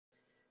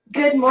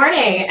Good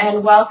morning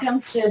and welcome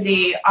to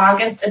the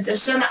August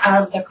edition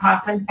of the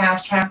Kauffman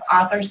FastTrac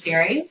Author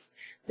Series.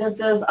 This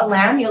is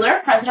Alana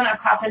Mueller, President of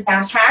Kauffman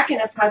FastTrac,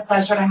 and it's my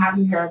pleasure to have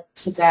you here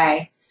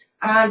today.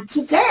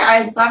 Today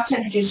I'd love to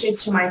introduce you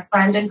to my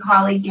friend and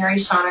colleague Gary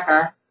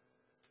Schoeniger.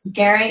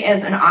 Gary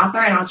is an author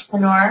and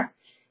entrepreneur.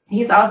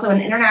 He's also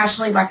an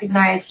internationally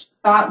recognized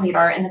thought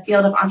leader in the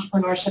field of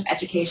entrepreneurship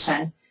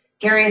education.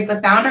 Gary is the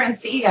founder and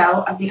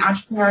CEO of the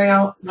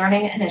Entrepreneurial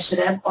Learning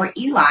Initiative, or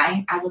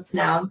ELI as it's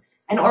known,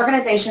 an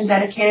organization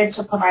dedicated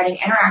to providing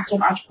interactive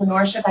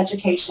entrepreneurship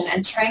education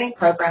and training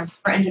programs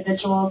for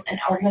individuals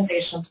and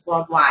organizations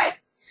worldwide.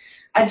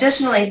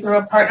 Additionally, through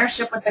a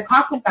partnership with the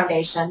Kauffman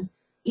Foundation,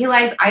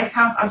 ELI's Ice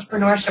House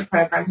Entrepreneurship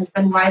Program has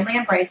been widely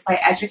embraced by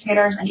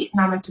educators and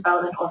economic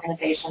development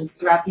organizations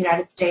throughout the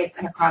United States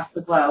and across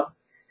the globe.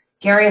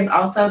 Gary is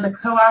also the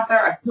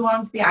co-author of Who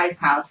Owns the Ice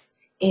House?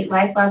 8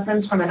 Life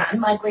Lessons from an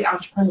Unlikely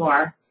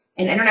Entrepreneur,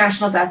 an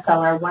international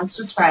bestseller once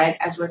described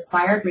as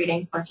required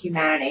reading for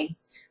humanity.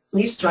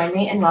 Please join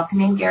me in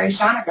welcoming Gary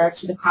Schoeniger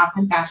to the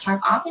Kauffman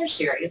FastTrac Author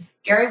Series.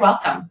 Gary,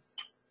 welcome.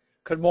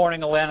 Good morning,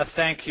 Alana.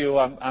 Thank you.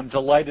 I'm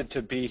delighted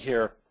to be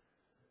here.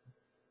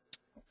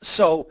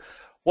 So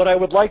what I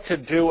would like to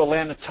do,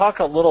 Alana, talk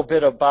a little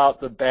bit about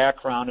the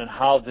background and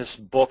how this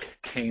book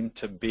came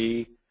to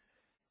be,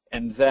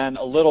 and then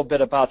a little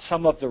bit about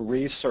some of the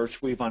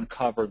research we've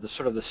uncovered, the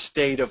sort of the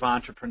state of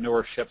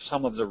entrepreneurship,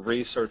 some of the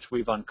research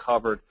we've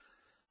uncovered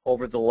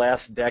over the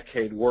last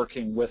decade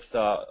working with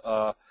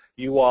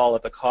you all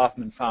at the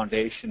Kauffman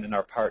Foundation and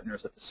our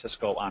partners at the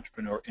Cisco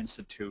Entrepreneur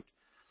Institute.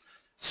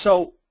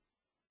 So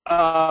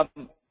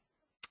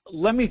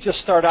let me just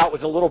start out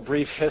with a little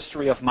brief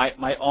history of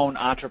my own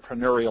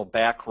entrepreneurial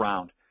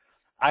background.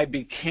 I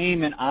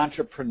became an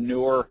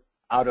entrepreneur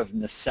out of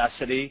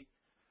necessity.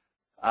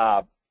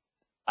 I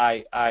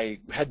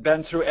had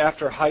been through,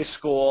 after high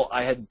school,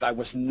 I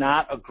was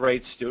not a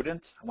great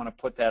student. I want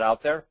to put that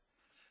out there.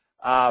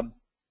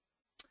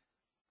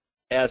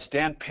 As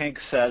Dan Pink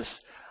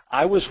says,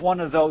 I was one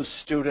of those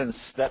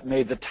students that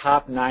made the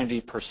top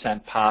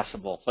 90%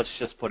 possible. Let's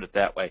just put it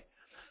that way.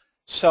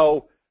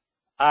 So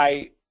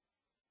I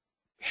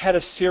had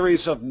a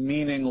series of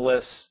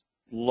meaningless,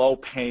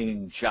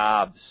 low-paying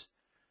jobs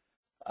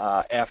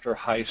after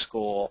high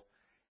school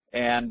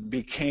and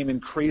became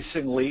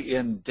increasingly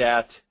in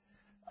debt,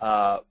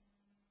 behind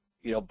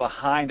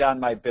on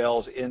my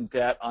bills, in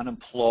debt,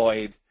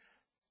 unemployed,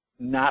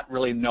 not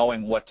really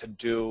knowing what to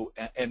do.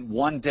 And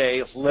one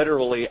day,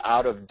 literally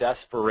out of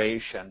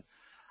desperation,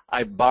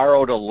 I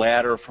borrowed a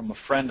ladder from a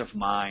friend of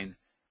mine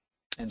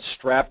and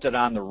strapped it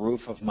on the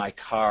roof of my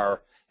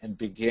car and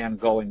began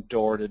going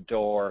door to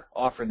door,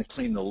 offering to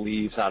clean the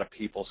leaves out of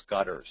people's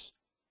gutters.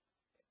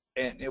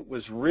 And it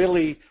was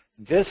really,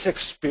 this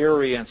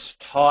experience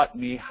taught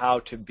me how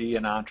to be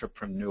an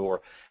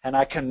entrepreneur. And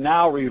I can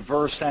now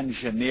reverse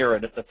engineer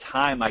it. At the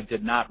time, I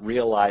did not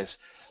realize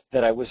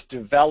that I was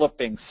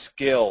developing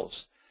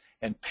skills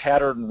and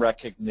pattern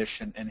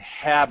recognition, and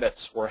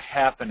habits were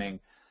happening.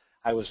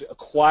 I was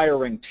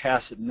acquiring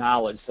tacit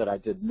knowledge that I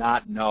did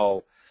not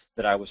know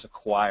that I was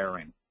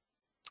acquiring.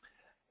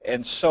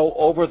 And so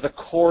over the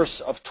course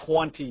of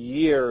 20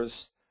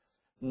 years,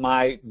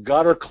 my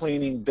gutter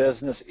cleaning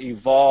business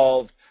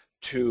evolved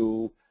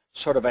to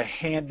sort of a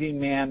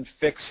handyman,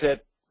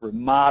 fix-it,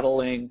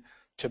 remodeling,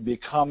 to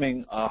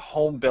becoming a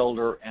home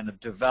builder and a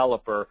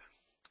developer.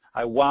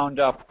 I wound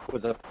up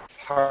with a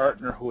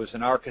partner who was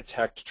an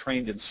architect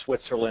trained in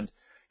Switzerland,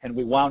 and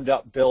we wound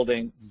up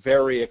building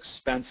very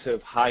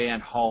expensive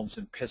high-end homes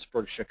in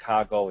Pittsburgh,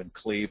 Chicago, and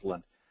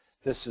Cleveland.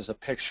 This is a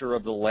picture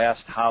of the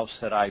last house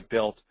that I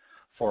built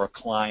for a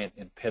client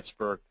in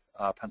Pittsburgh,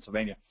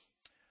 Pennsylvania.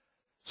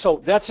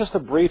 So that's just a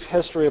brief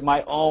history of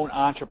my own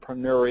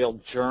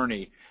entrepreneurial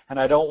journey, and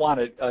I don't want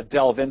to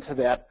delve into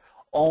that,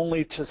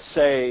 only to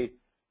say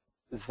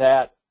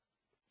that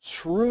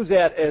through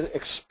that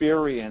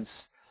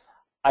experience,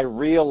 I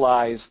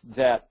realized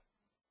that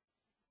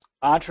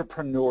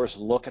entrepreneurs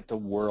look at the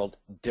world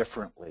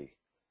differently.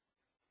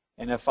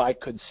 And if I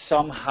could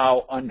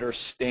somehow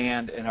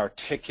understand and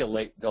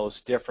articulate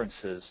those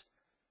differences,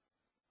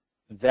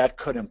 that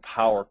could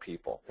empower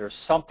people. There's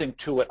something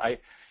to it. I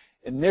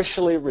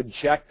initially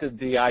rejected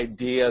the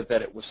idea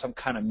that it was some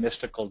kind of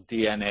mystical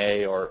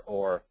DNA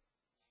or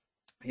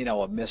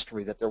a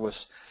mystery, that there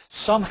was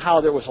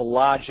somehow there was a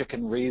logic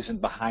and reason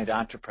behind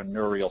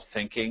entrepreneurial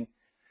thinking.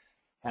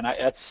 And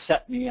that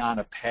set me on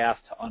a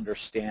path to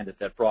understand it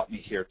that brought me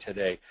here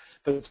today.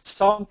 But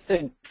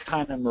something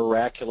kind of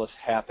miraculous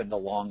happened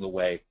along the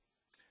way.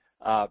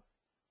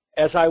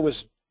 As I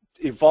was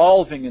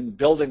evolving and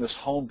building this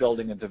home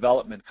building and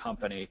development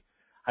company,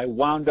 I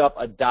wound up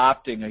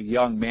adopting a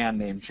young man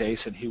named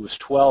Jason. He was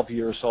 12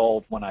 years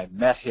old when I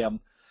met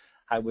him.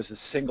 I was a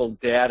single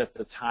dad at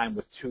the time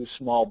with 2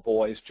 small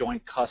boys,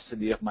 joint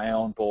custody of my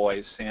own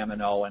boys, Sam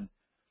and Owen.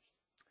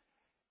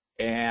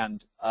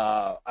 And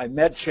I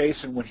met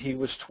Jason when he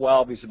was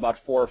 12. He's about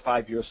 4 or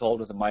 5 years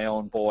older than my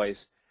own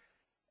boys.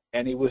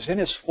 And he was in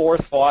his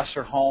 4th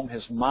foster home.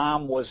 His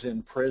mom was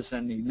in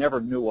prison. He never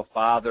knew a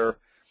father.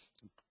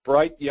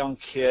 Bright young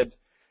kid.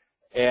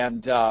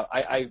 And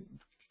I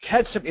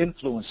had some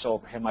influence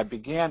over him. I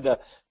began to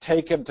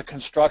take him to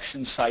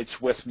construction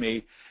sites with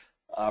me,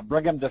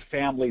 bring him to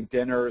family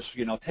dinners,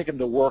 you know, take him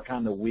to work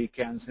on the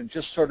weekends, and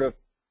just sort of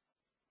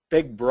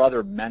big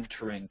brother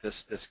mentoring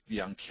this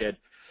young kid.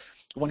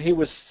 When he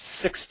was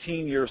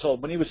 16 years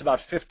old, when he was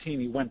about 15,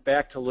 he went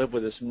back to live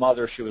with his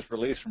mother. She was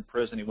released from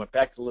prison. He went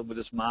back to live with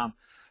his mom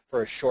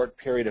for a short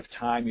period of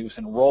time. He was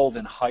enrolled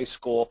in high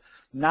school,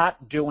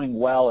 not doing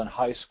well in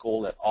high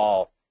school at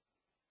all.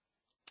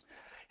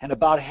 And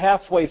about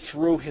halfway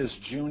through his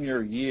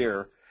junior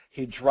year,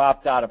 he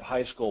dropped out of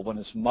high school when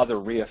his mother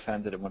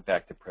reoffended and went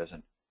back to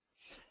prison.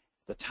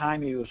 At the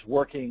time, he was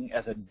working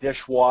as a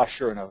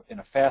dishwasher in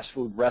a fast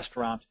food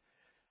restaurant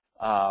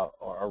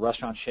or a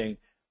restaurant chain.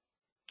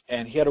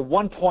 And he had a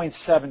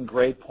 1.7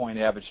 grade point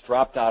average,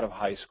 dropped out of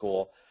high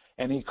school.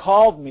 And he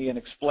called me and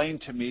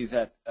explained to me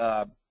that,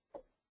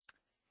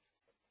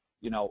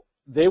 you know,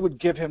 they would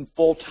give him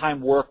full-time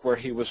work where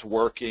he was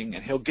working,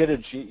 and he'll get a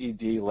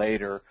GED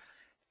later.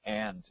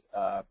 And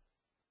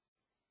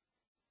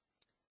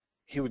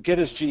he would get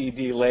his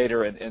GED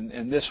later,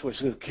 and this was,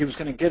 he was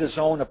going to get his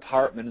own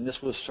apartment, and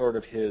this was sort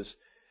of his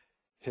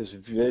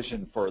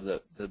vision for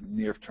the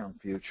near-term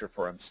future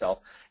for himself.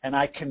 And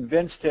I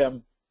convinced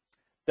him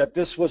that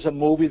this was a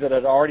movie that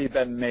had already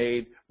been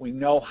made. We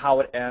know how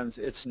it ends.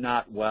 It's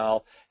not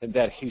well, and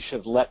that he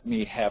should let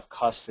me have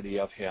custody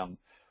of him,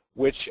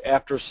 which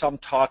after some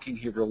talking,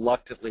 he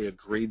reluctantly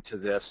agreed to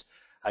this.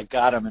 I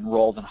got him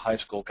enrolled in high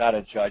school, got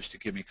a judge to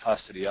give me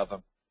custody of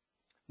him,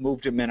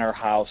 moved him in our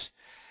house,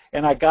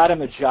 and I got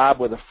him a job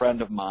with a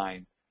friend of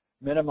mine,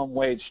 minimum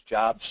wage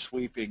job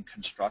sweeping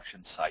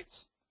construction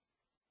sites.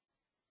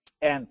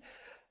 And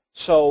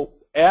so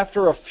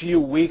after a few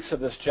weeks of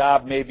this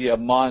job, maybe a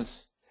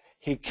month,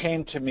 he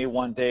came to me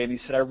one day and he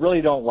said, I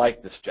really don't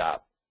like this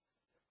job.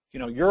 You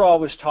know, you're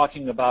always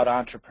talking about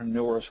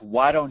entrepreneurs.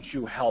 Why don't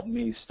you help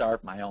me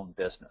start my own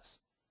business?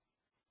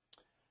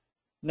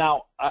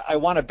 Now, I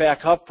want to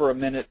back up for a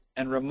minute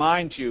and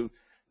remind you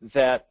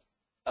that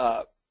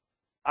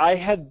I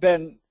had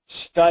been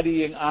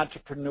studying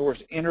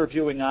entrepreneurs,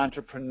 interviewing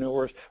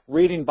entrepreneurs,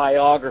 reading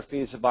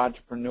biographies of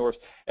entrepreneurs.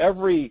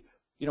 Every,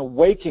 you know,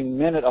 waking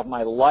minute of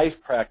my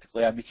life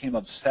practically, I became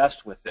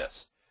obsessed with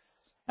this.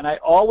 And I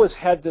always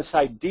had this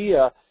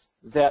idea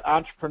that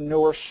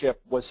entrepreneurship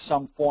was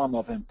some form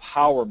of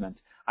empowerment.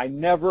 I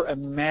never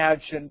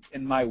imagined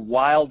in my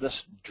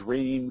wildest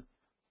dream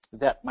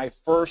that my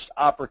first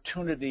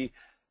opportunity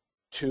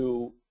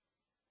to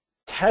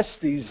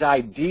test these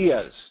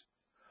ideas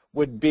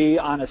would be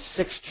on a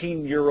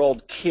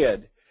 16-year-old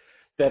kid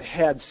that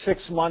had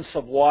 6 months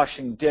of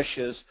washing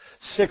dishes,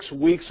 6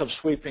 weeks of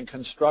sweeping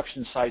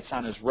construction sites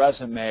on his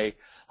resume,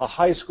 a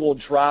high school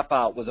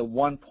dropout with a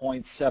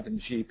 1.7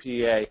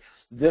 GPA.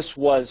 This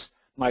was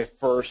my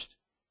first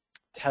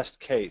test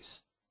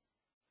case.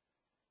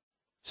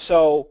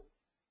 So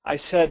I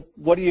said,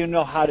 what do you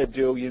know how to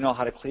do? You know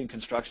how to clean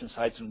construction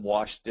sites and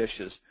wash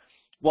dishes.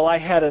 Well, I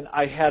had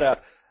a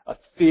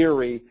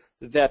theory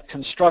that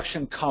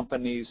construction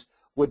companies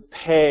would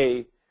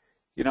pay,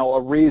 you know,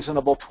 a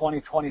reasonable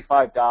 $20,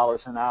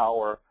 $25 an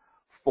hour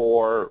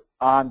for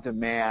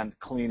on-demand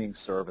cleaning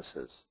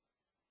services.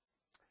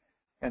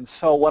 And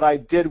so what I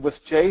did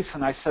with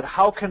Jason, I said,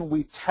 how can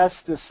we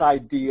test this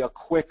idea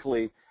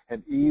quickly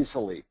and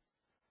easily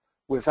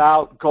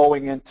without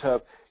going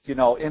into, you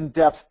know,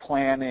 in-depth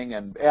planning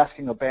and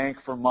asking a bank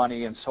for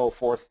money and so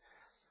forth?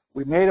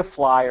 We made a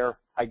flyer.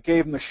 I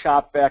gave him a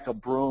shop vac, a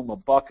broom, a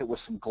bucket with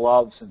some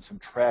gloves and some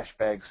trash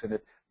bags in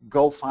it.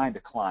 Go find a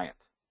client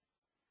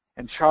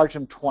and charge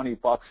them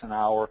 $20 an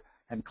hour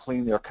and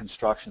clean their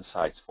construction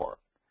sites for it.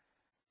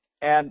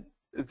 And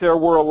there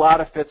were a lot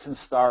of fits and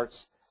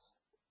starts.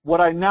 What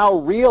I now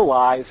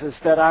realize is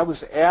that I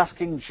was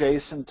asking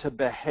Jason to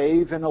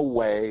behave in a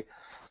way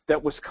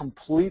that was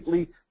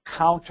completely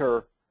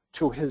counter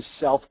to his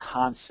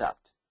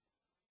self-concept.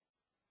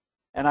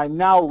 And I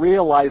now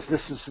realize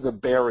this is the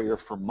barrier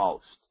for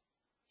most.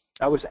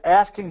 I was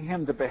asking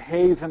him to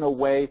behave in a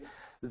way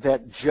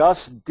that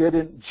just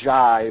didn't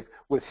jive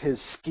with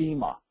his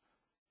schema,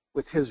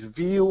 with his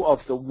view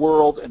of the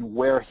world and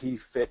where he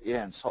fit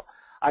in. So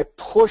I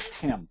pushed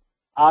him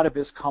out of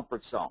his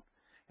comfort zone.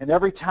 And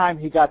every time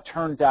he got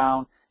turned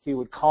down, he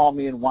would call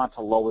me and want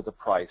to lower the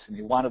price. And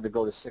he wanted to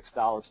go to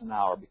 $6 an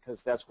hour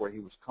because that's where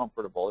he was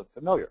comfortable and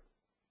familiar.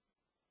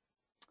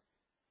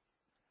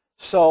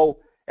 So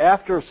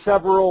after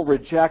several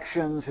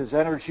rejections, his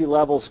energy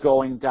levels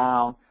going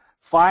down,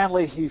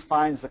 finally he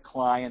finds a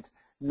client.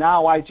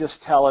 Now I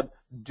just tell him,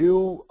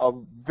 do a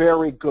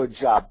very good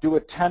job. Do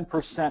it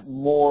 10%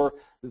 more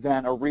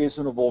than a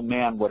reasonable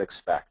man would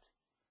expect,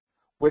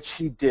 which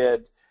he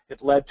did.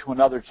 It led to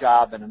another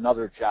job and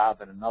another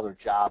job and another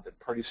job, and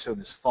pretty soon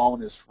his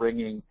phone is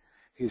ringing.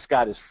 He's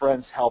got his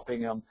friends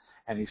helping him,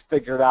 and he's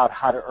figured out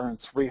how to earn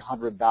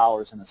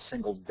 $300 in a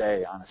single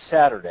day on a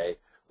Saturday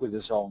with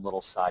his own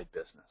little side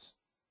business.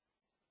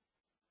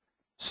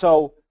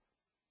 So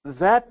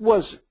that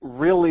was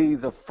really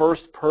the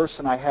first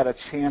person I had a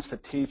chance to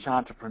teach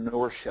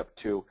entrepreneurship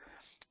to.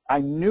 I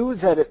knew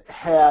that it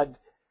had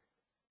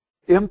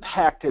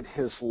impacted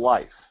his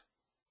life.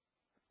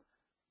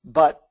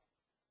 But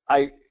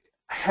I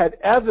had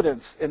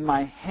evidence in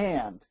my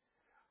hand.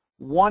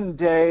 One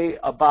day,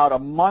 about a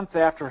month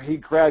after he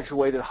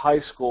graduated high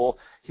school,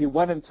 he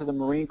went into the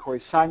Marine Corps. He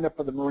signed up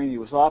for the Marine. He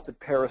was off at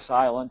Parris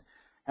Island,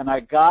 and I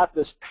got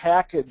this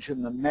package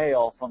in the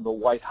mail from the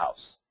White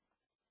House.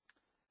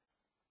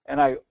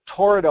 And I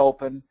tore it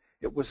open.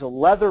 It was a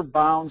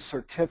leather-bound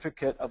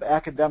certificate of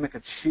academic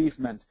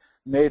achievement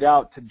made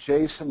out to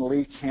Jason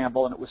Lee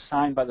Campbell, and it was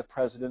signed by the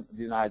President of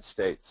the United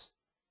States.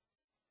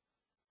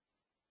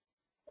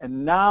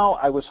 And now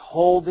I was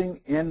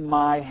holding in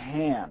my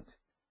hand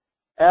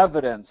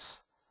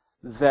evidence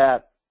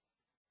that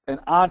an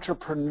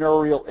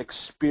entrepreneurial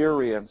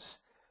experience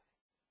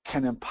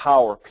can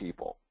empower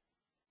people.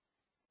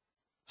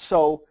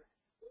 So,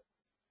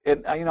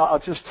 I'll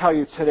just tell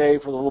you today,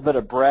 for a little bit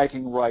of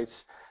bragging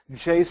rights,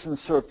 Jason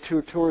served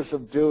 2 tours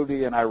of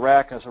duty in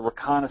Iraq as a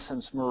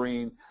reconnaissance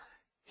Marine.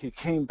 He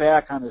came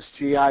back on his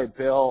GI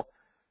Bill,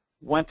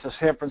 went to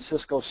San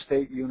Francisco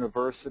State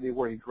University,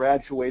 where he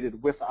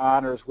graduated with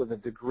honors with a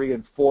degree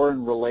in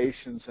foreign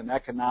relations and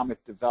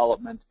economic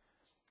development.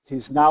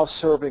 He's now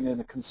serving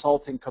in a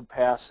consulting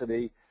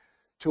capacity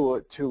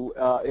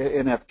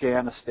in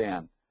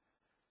Afghanistan.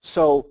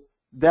 So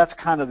that's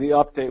kind of the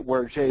update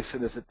where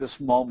Jason is at this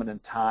moment in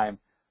time.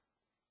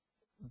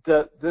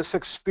 This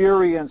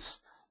experience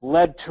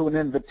led to an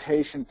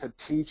invitation to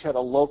teach at a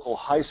local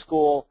high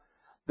school.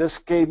 This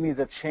gave me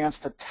the chance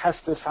to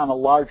test this on a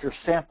larger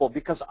sample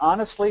because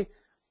honestly,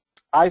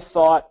 I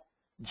thought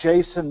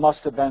Jason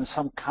must have been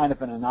some kind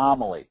of an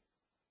anomaly.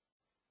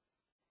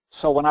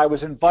 So when I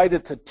was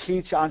invited to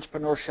teach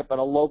entrepreneurship at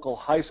a local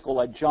high school,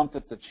 I jumped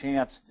at the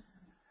chance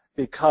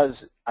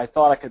because I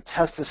thought I could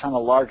test this on a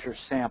larger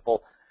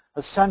sample.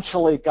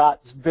 Essentially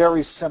got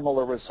very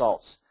similar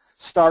results.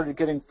 Started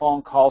getting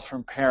phone calls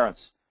from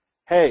parents.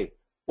 Hey,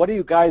 what are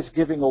you guys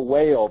giving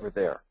away over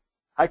there?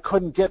 I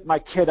couldn't get my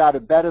kid out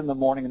of bed in the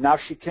morning, and now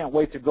she can't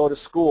wait to go to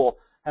school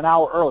an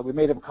hour early. We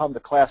made him come to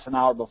class an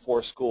hour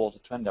before school to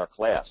attend our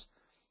class.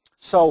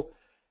 So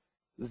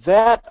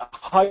that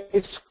high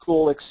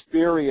school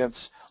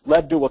experience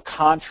led to a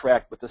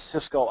contract with the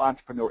Cisco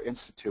Entrepreneur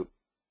Institute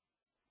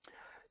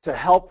to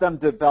help them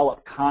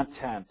develop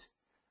content.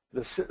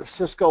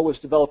 Cisco was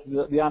developing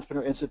the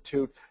Entrepreneur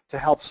Institute to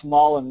help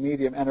small and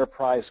medium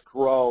enterprise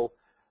grow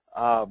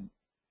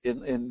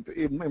in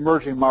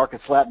emerging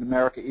markets, Latin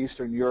America,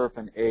 Eastern Europe,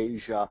 and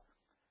Asia.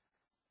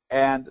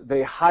 And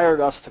they hired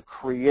us to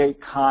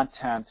create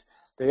content.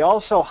 They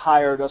also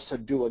hired us to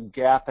do a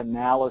gap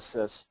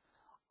analysis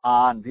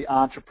on the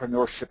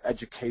entrepreneurship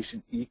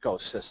education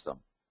ecosystem.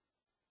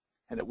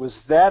 And it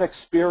was that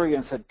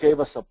experience that gave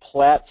us a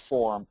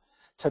platform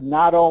to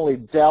not only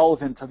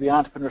delve into the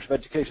entrepreneurship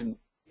education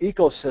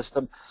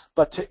ecosystem,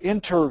 but to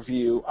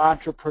interview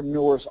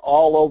entrepreneurs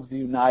all over the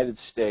United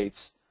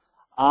States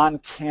on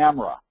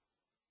camera.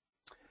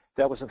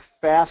 That was a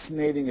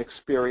fascinating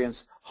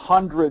experience,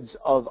 hundreds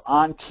of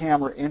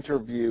on-camera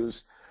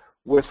interviews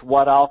with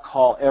what I'll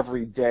call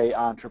everyday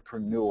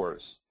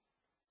entrepreneurs.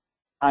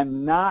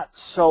 I'm not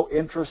so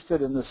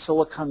interested in the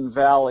Silicon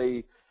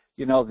Valley,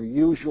 the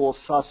usual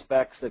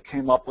suspects that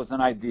came up with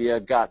an idea,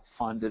 got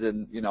funded,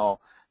 and,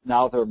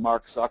 now they're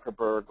Mark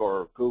Zuckerberg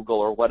or Google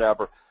or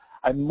whatever.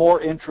 I'm more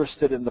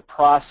interested in the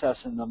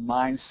process and the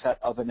mindset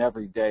of an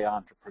everyday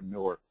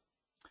entrepreneur.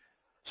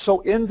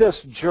 So in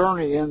this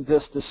journey, in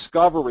this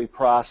discovery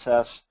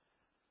process,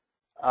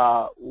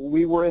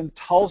 we were in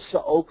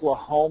Tulsa,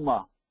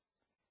 Oklahoma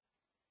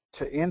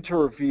to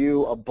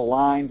interview a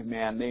blind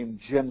man named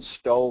Jim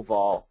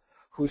Stovall,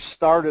 who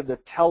started a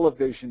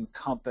television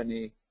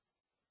company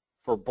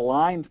for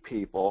blind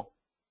people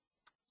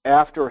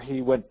after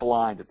he went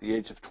blind at the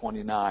age of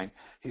 29.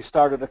 He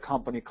started a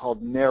company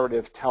called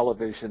Narrative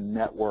Television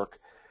Network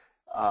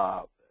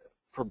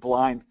for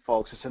blind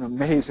folks. It's an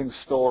amazing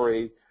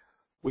story.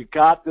 We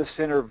got this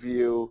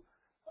interview.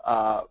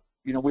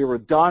 We were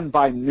done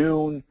by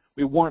noon.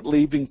 We weren't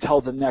leaving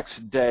till the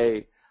next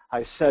day.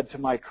 I said to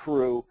my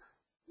crew,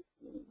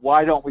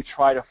 why don't we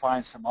try to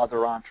find some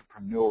other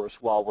entrepreneurs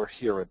while we're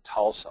here in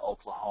Tulsa,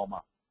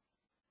 Oklahoma?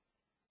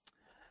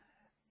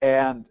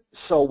 And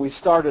so we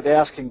started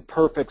asking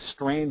perfect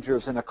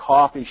strangers in a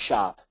coffee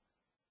shop,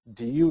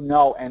 do you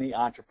know any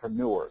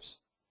entrepreneurs?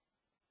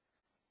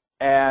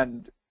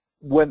 And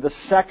when the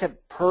second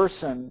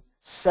person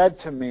said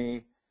to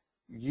me,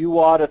 you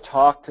ought to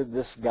talk to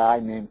this guy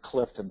named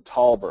Clifton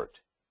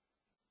Talbert,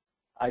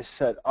 I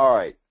said, all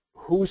right,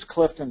 who's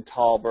Clifton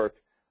Talbert?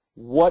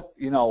 What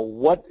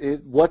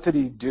did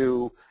he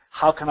do?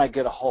 How can I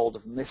get a hold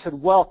of him? They said,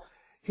 well,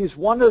 he's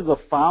one of the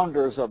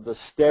founders of the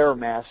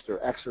Stairmaster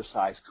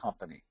exercise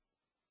company.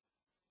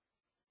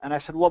 And I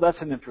said, well,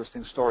 that's an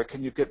interesting story.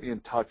 Can you get me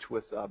in touch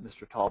with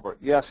Mr. Talbert?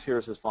 Yes,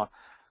 here's his phone.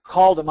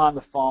 Called him on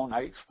the phone.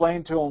 I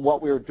explained to him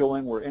what we were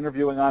doing. We're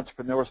interviewing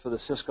entrepreneurs for the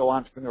Cisco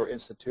Entrepreneur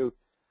Institute.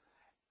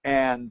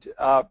 And,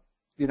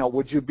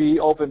 would you be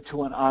open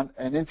to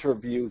an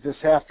interview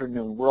this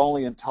afternoon? We're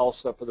only in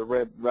Tulsa for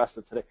the rest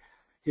of today.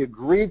 He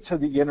agreed to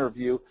the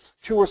interview.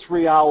 2 or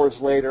 3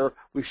 hours later,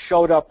 we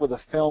showed up with a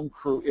film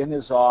crew in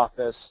his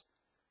office.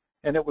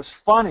 And it was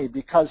funny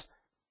because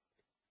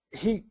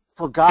he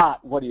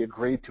forgot what he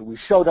agreed to. We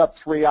showed up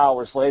 3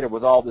 hours later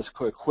with all this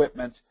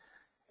equipment.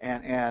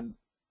 And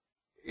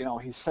you know,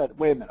 he said,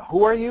 wait a minute,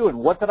 who are you and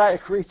what did I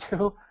agree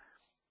to?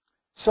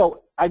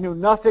 So I knew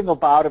nothing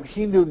about him.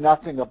 He knew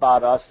nothing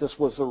about us. This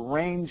was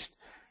arranged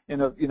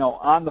in a, you know,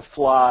 on the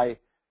fly.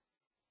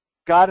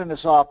 Got in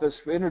his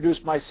office,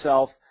 introduced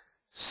myself,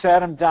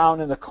 sat him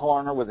down in the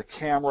corner with a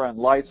camera and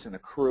lights and a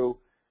crew.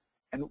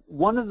 And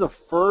one of the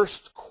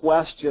first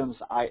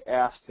questions I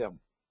asked him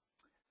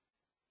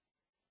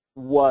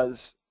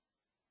was,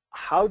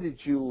 how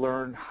did you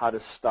learn how to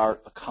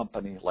start a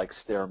company like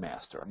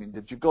Stairmaster? I mean,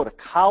 did you go to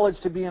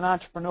college to be an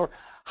entrepreneur?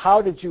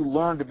 How did you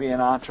learn to be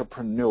an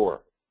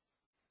entrepreneur?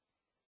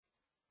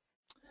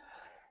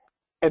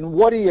 And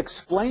what he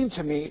explained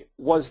to me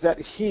was that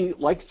he,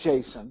 like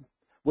Jason,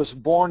 was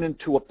born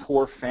into a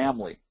poor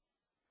family.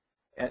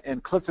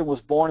 And Clifton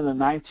was born in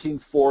the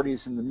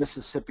 1940s in the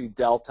Mississippi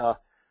Delta.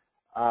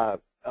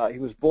 He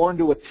was born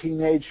to a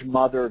teenage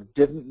mother,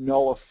 didn't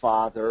know a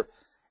father.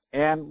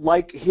 And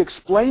like he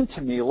explained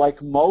to me,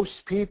 like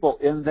most people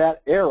in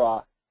that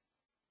era,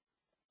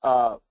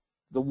 the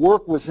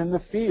work was in the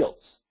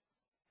fields.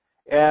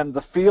 And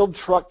the field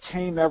truck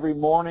came every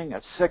morning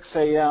at 6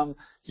 a.m.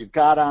 You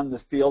got on the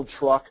field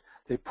truck.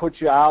 They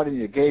put you out and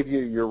you gave you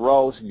your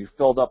rows and you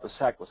filled up a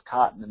sack with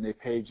cotton and they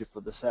paid you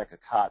for the sack of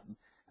cotton.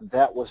 And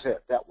that was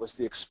it. That was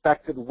the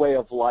expected way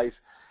of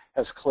life,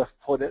 as Cliff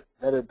put it,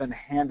 that had been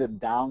handed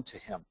down to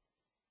him.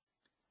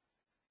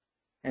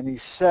 And he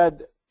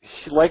said,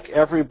 like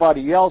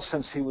everybody else,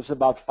 since he was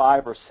about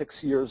 5 or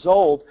 6 years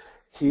old,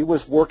 he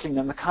was working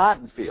in the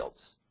cotton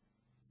fields.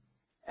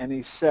 And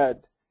he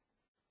said,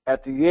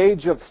 at the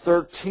age of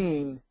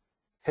 13,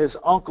 his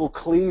uncle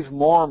Cleve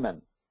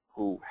Mormon,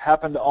 who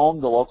happened to own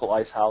the local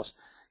ice house,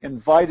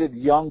 invited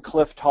young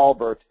Cliff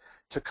Talbert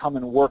to come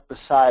and work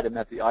beside him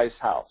at the ice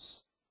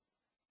house.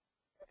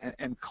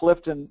 And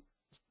Clifton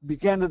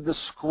began to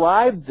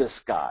describe this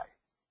guy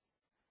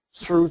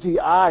through the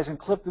eyes, and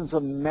Clifton's a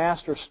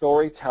master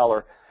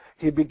storyteller.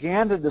 He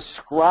began to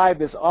describe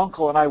his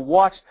uncle, and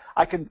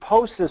I can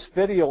post this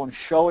video and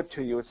show it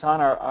to you. It's on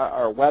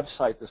our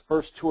website, this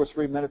first 2 or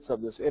 3 minutes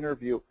of this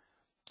interview.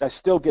 I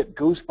still get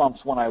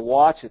goosebumps when I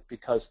watch it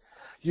because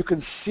you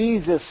can see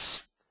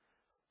this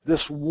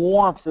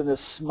warmth and this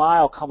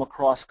smile come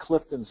across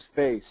Clifton's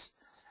face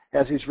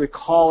as he's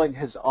recalling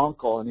his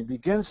uncle, and he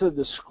begins to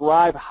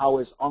describe how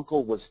his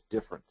uncle was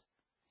different.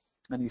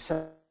 And he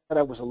said,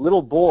 I was a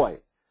little boy,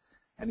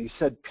 and he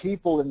said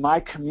people in my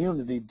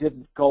community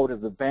didn't go to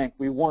the bank.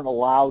 We weren't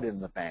allowed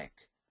in the bank.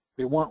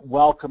 We weren't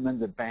welcome in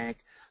the bank.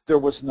 There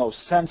was no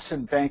sense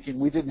in banking.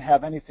 We didn't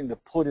have anything to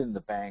put in the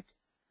bank.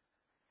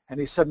 And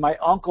he said, my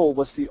uncle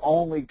was the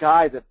only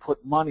guy that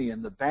put money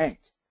in the bank.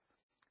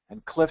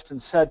 And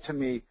Clifton said to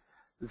me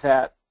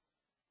that,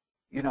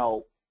 you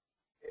know,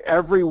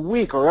 every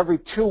week or every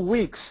 2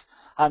 weeks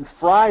on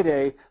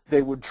Friday,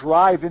 they would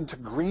drive into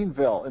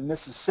Greenville in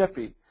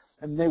Mississippi,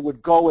 and they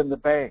would go in the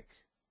bank.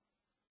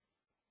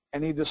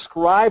 And he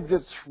described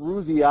it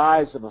through the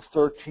eyes of a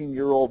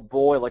 13-year-old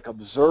boy, like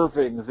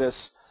observing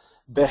this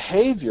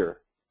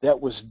behavior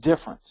that was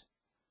different.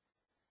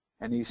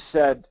 And he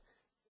said,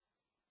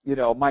 you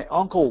know, my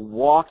uncle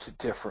walked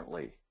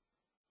differently.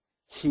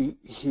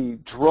 He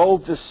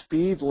drove the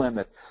speed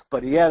limit,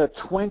 but he had a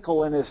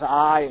twinkle in his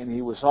eye, and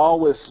he was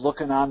always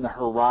looking on the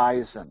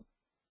horizon.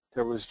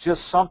 There was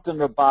just something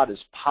about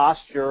his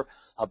posture,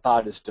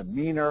 about his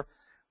demeanor.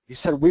 He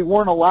said, we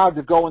weren't allowed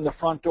to go in the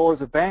front door of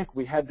the bank.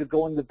 We had to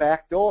go in the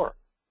back door.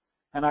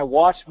 And I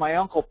watched my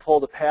uncle pull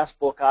the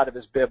passbook out of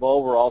his bib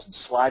overalls and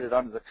slide it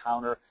under the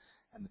counter,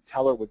 and the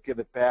teller would give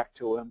it back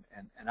to him,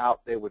 and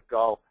out they would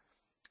go.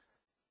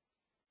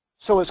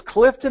 So as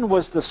Clifton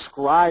was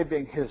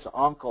describing his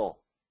uncle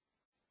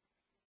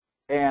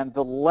and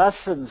the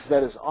lessons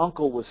that his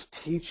uncle was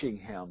teaching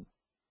him,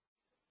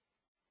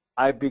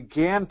 I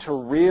began to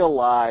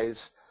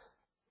realize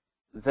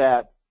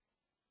that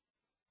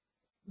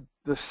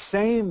the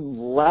same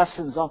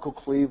lessons Uncle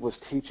Cleve was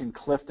teaching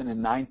Clifton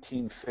in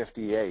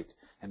 1958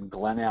 in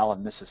Glen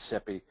Allen,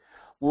 Mississippi,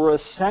 were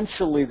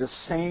essentially the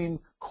same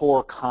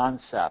core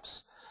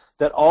concepts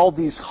that all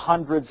these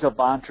hundreds of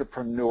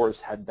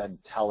entrepreneurs had been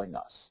telling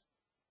us.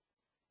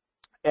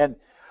 And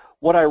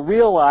what I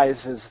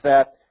realize is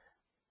that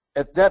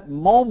at that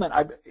moment,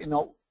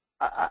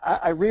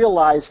 I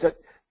realized that,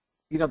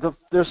 you know,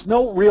 there's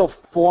no real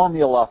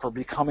formula for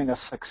becoming a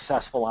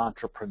successful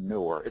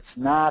entrepreneur. It's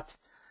not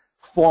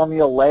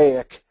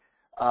formulaic.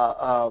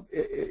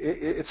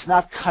 It's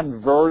not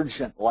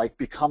convergent like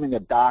becoming a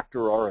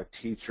doctor or a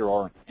teacher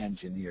or an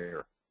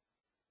engineer.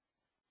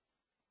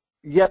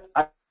 Yet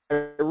I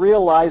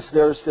realize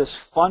there's this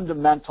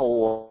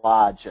fundamental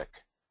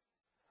logic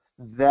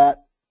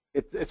that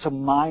it's a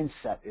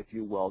mindset, if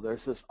you will.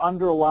 There's this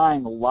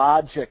underlying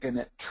logic, and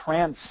it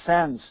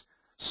transcends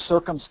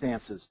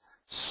circumstances,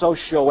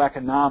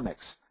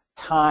 socioeconomics,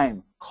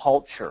 time,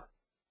 culture.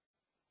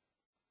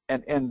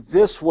 And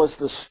this was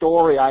the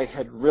story I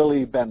had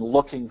really been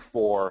looking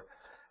for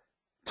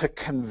to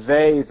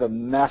convey the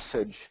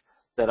message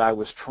that I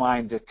was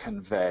trying to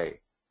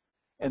convey.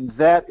 And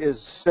that is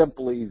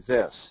simply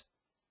this.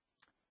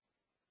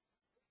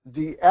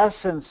 The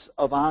essence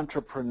of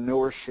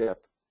entrepreneurship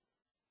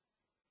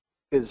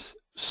is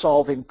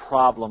solving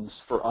problems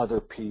for other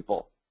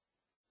people.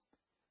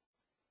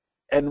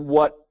 And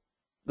what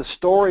the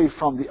story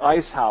from the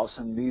Ice House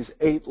and these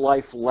 8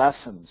 life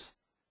lessons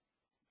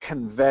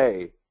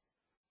convey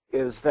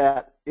is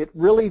that it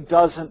really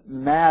doesn't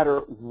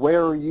matter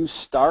where you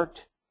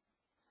start.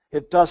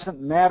 It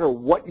doesn't matter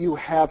what you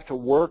have to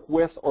work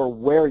with or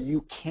where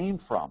you came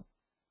from.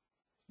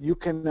 You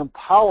can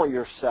empower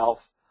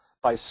yourself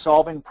by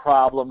solving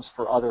problems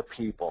for other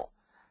people.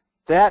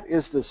 That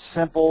is the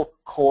simple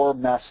core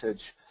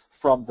message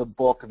from the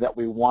book that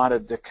we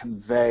wanted to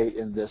convey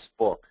in this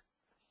book.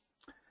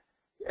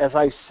 As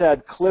I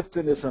said,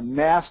 Clifton is a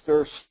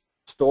master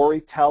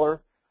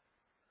storyteller.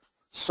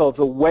 So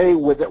the way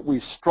that we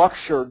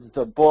structured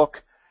the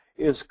book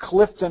is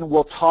Clifton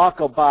will talk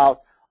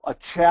about a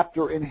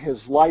chapter in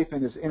his life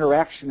and his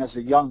interaction as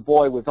a young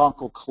boy with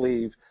Uncle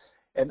Cleve.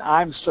 And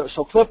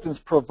so Clifton's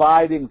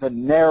providing the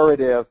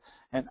narrative,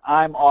 and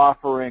I'm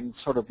offering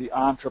sort of the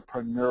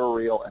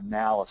entrepreneurial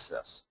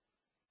analysis.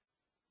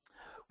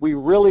 We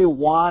really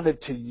wanted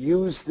to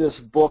use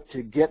this book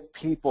to get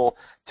people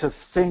to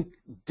think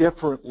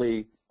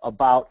differently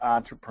about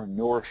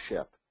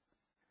entrepreneurship.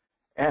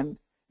 And,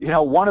 you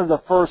know, one of the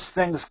first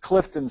things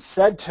Clifton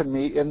said to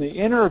me in the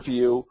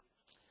interview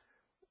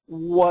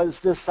was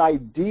this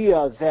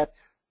idea that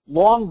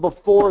long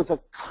before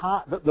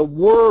the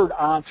word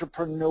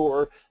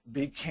entrepreneur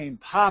became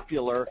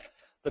popular,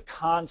 the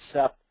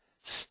concept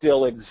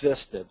still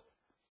existed.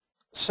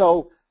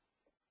 So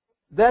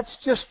that's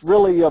just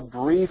really a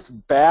brief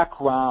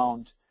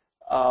background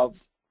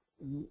of,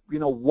 you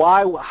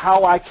know,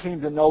 how I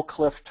came to know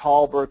Cliff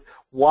Talbert,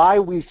 why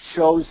we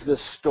chose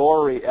this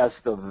story as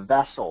the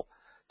vessel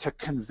to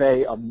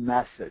convey a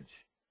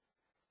message.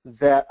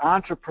 That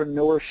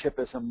entrepreneurship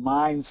is a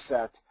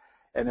mindset,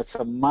 and it's a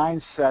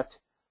mindset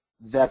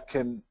that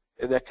can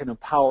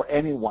empower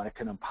anyone. It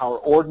can empower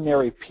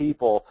ordinary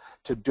people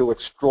to do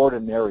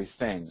extraordinary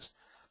things.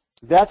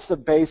 That's the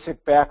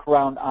basic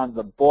background on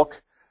the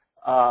book.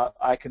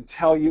 I can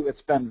tell you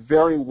it's been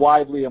very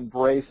widely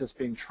embraced. It's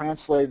being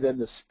translated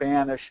into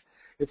Spanish.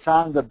 It's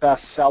on the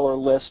bestseller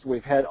list.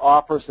 We've had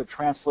offers to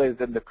translate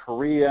it into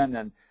Korean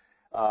and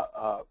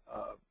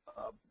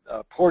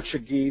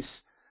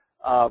Portuguese.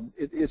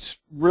 It's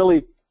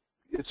really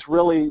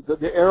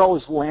the arrow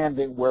is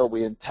landing where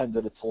we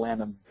intended it to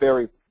land. I'm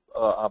very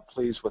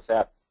pleased with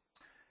that.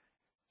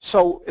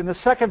 So in the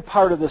second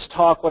part of this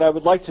talk, what I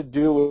would like to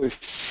do is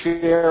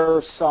share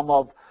some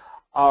of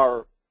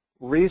our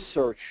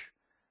research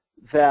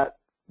that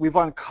we've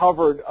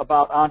uncovered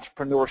about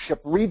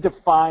entrepreneurship,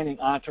 redefining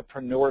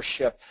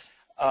entrepreneurship.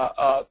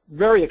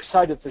 Very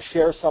excited to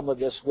share some of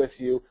this with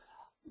you.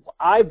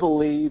 I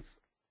believe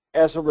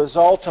as a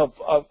result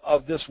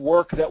of this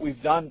work that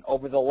we've done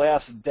over the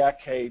last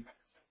decade,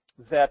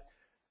 that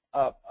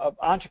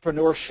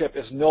entrepreneurship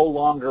is no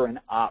longer an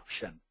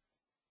option.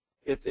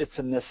 It's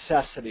a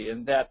necessity,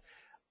 and that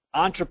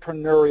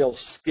entrepreneurial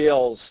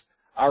skills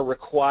are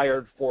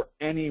required for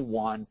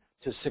anyone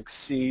to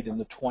succeed in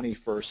the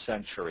 21st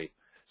century.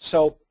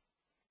 So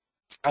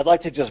I'd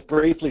like to just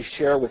briefly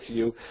share with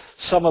you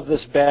some of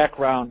this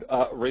background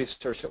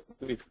research that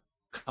we've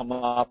come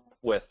up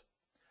with.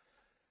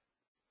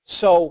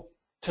 So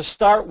to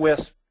start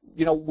with,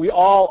 you know, we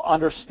all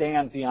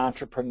understand the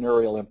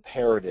entrepreneurial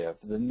imperative,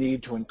 the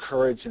need to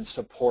encourage and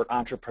support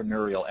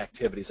entrepreneurial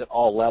activities at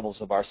all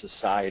levels of our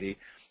society.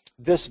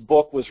 This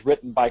book was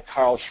written by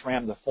Carl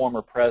Schramm, the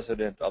former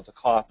president of the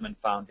Kauffman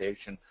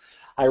Foundation.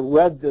 I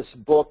read this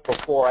book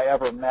before I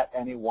ever met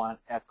anyone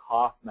at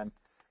Kauffman.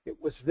 It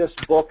was this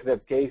book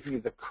that gave me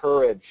the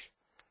courage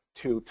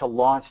to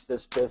launch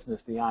this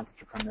business, the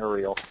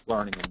Entrepreneurial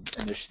Learning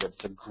Initiative.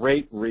 It's a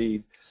great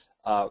read,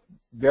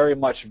 very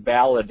much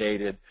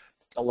validated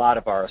a lot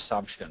of our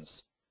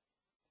assumptions.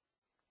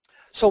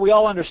 So we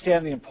all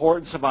understand the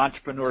importance of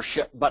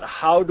entrepreneurship, but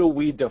how do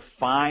we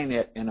define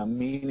it in a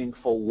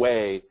meaningful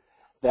way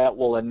that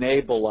will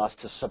enable us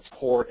to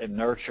support and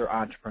nurture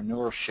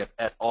entrepreneurship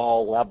at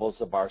all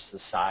levels of our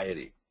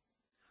society?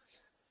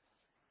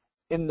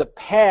 In the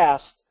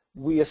past,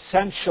 we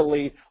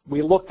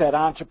looked at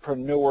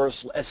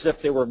entrepreneurs as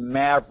if they were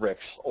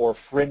mavericks or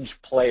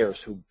fringe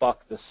players who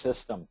buck the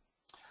system.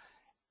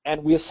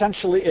 And we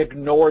essentially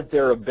ignored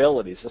their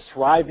abilities. A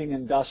thriving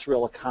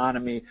industrial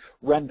economy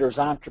renders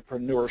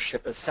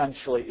entrepreneurship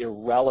essentially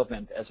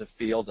irrelevant as a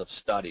field of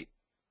study.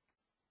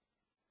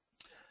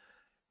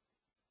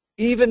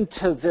 Even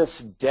to this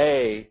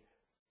day,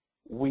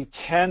 we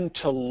tend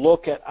to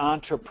look at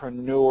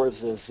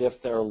entrepreneurs as if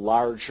they're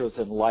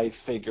larger-than-life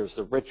figures,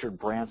 the Richard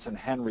Branson,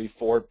 Henry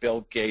Ford,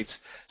 Bill Gates,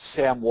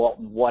 Sam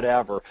Walton,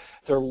 whatever.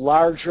 They're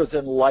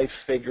larger-than-life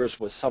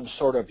figures with some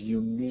sort of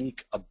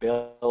unique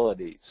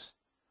abilities.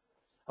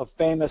 A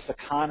famous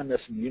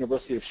economist from the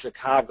University of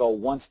Chicago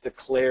once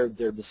declared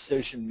their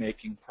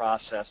decision-making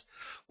process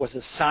was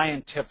a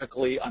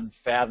scientifically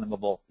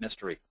unfathomable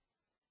mystery.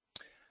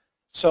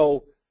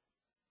 So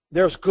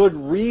there's good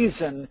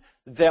reason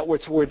that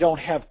we don't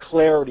have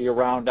clarity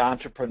around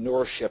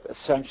entrepreneurship.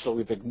 Essentially,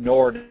 we've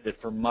ignored it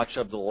for much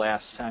of the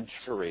last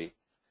century.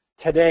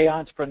 Today,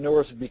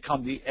 entrepreneurs have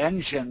become the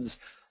engines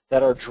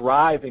that are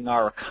driving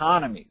our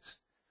economies.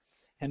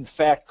 In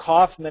fact,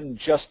 Kauffman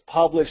just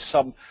published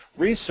some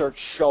research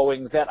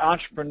showing that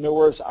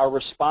entrepreneurs are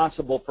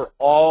responsible for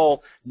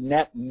all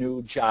net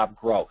new job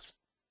growth.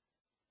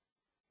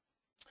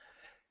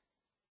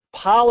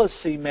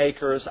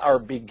 Policymakers are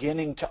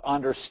beginning to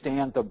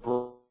understand the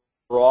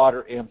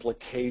broader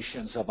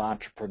implications of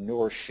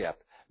entrepreneurship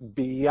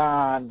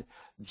beyond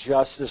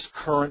just this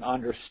current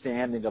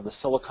understanding of the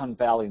Silicon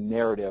Valley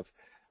narrative.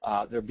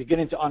 They're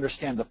beginning to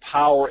understand the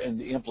power and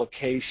the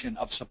implication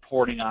of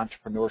supporting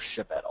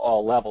entrepreneurship at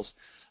all levels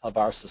of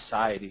our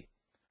society.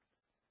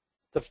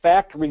 The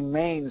fact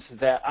remains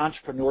that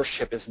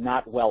entrepreneurship is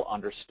not well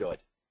understood.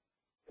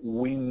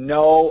 We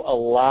know a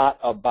lot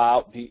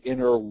about the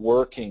inner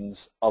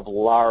workings of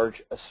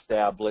large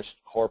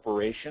established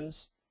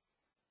corporations.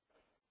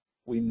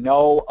 We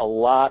know a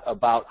lot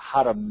about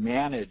how to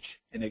manage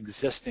an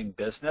existing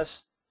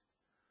business.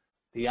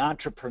 The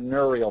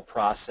entrepreneurial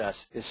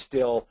process is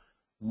still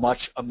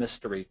much a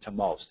mystery to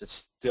most.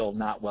 It's still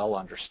not well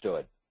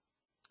understood.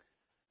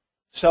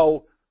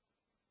 So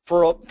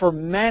for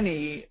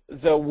many,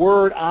 the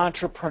word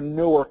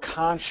entrepreneur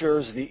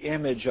conjures the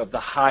image of the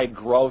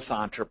high-growth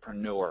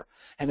entrepreneur.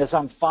 And as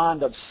I'm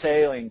fond of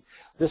saying,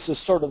 this is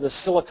sort of the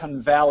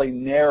Silicon Valley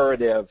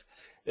narrative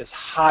has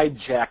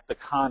hijacked the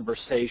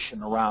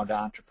conversation around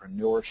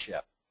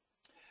entrepreneurship.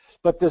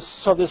 But this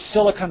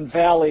Silicon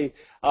Valley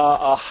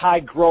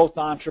high-growth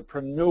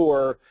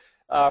entrepreneur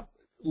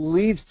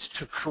leads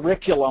to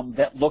curriculum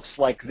that looks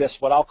like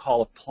this, what I'll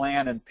call a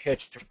plan and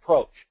pitch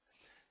approach.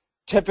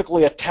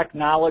 Typically a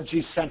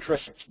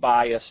technology-centric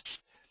bias.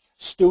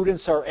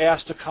 Students are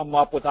asked to come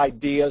up with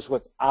ideas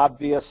with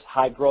obvious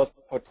high-growth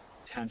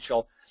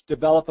potential,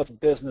 develop a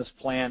business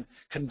plan,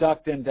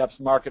 conduct in-depth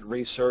market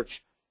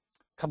research,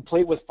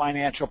 complete with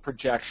financial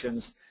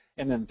projections,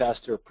 and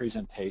investor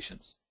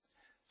presentations.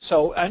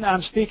 So, and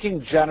I'm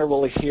speaking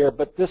generally here,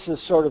 but this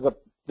is sort of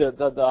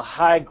the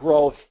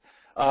high-growth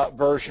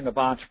version of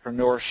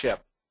entrepreneurship.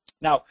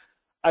 Now,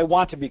 I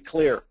want to be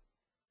clear.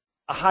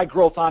 A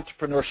high-growth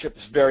entrepreneurship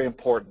is very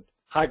important.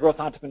 High-growth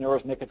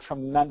entrepreneurs make a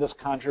tremendous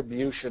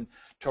contribution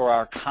to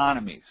our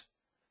economies.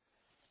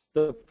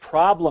 The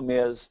problem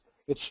is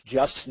it's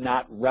just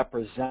not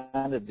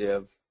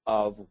representative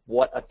of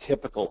what a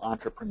typical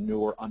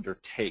entrepreneur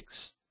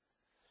undertakes.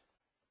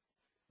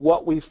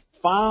 What we've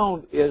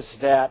found is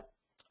that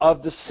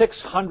of the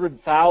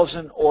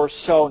 600,000 or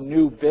so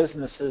new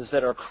businesses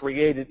that are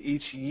created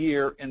each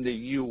year in the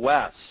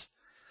U.S.,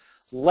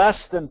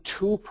 less than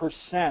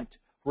 2%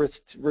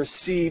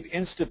 receive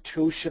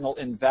institutional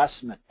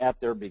investment at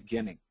their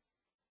beginning.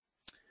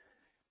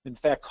 In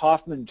fact,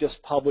 Kauffman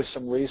just published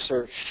some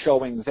research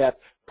showing that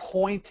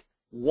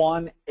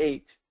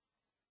 0.18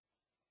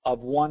 of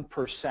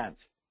 1%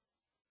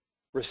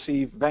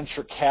 receive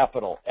venture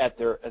capital at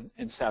their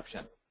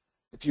inception.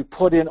 If you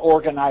put in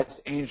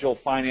organized angel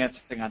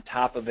financing on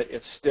top of it,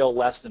 it's still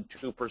less than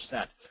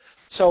 2%.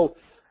 So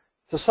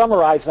to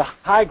summarize, the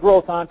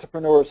high-growth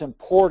entrepreneur is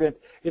important.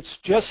 It's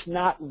just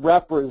not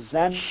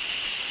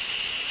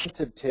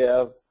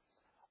representative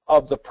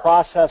of the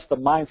process, the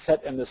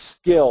mindset, and the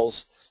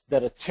skills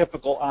that a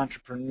typical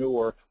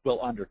entrepreneur will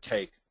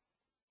undertake.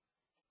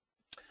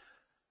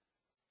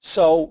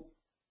 So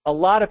a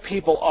lot of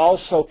people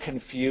also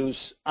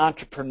confuse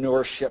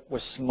entrepreneurship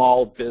with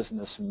small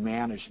business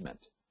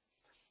management.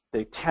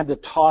 They tend to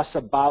toss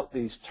about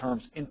these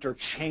terms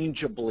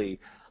interchangeably.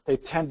 They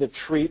tend to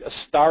treat a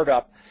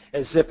startup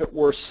as if it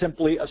were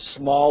simply a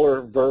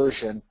smaller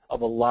version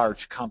of a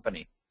large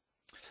company.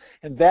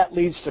 And that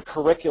leads to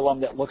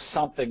curriculum that looks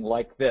something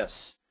like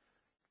this.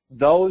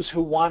 Those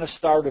who want to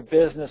start a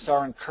business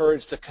are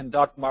encouraged to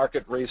conduct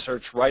market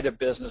research, write a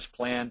business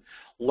plan,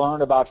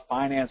 learn about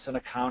finance and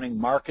accounting,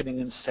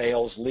 marketing and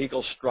sales,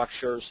 legal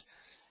structures,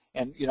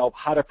 and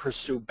how to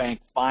pursue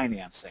bank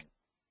financing.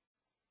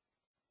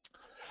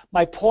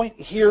 My point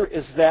here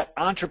is that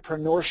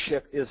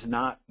entrepreneurship is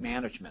not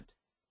management.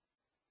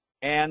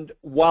 And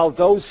while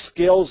those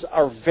skills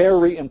are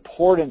very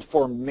important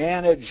for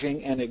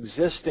managing an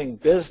existing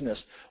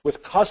business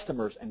with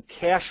customers and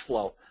cash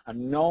flow, a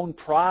known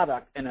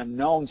product and a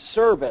known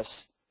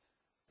service,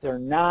 they're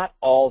not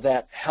all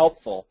that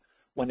helpful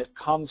when it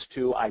comes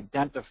to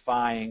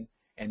identifying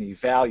and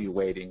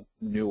evaluating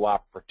new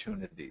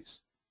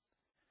opportunities.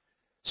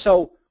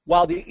 So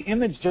while the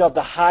image of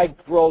the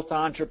high-growth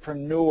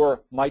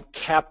entrepreneur might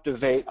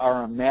captivate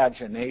our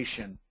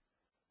imagination,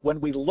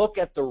 when we look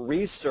at the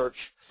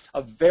research,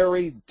 a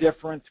very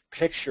different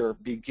picture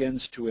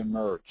begins to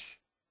emerge.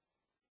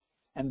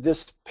 And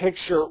this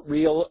picture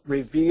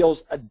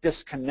reveals a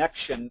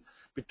disconnection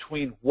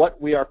between what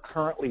we are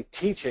currently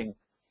teaching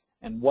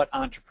and what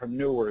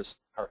entrepreneurs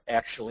are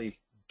actually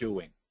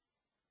doing.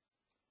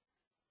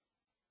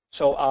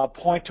 So I'll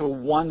point to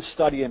one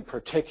study in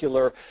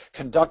particular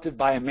conducted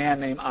by a man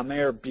named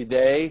Amir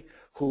Bideh,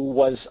 who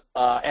was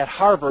at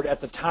Harvard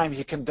at the time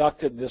he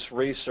conducted this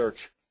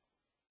research,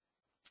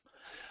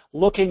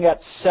 looking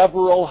at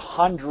several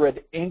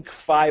hundred Inc.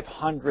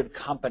 500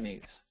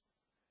 companies.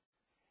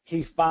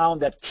 He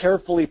found that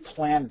carefully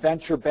planned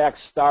venture-backed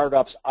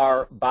startups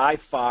are by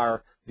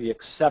far the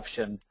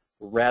exception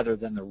rather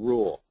than the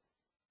rule.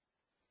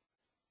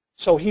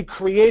 So he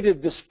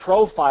created this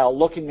profile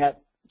looking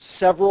at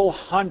several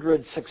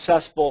hundred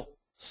successful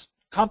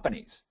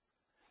companies.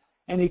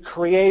 And he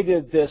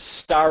created this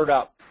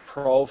startup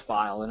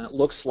profile, and it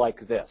looks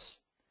like this.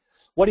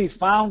 What he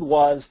found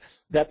was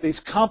that these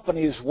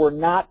companies were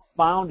not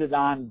founded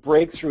on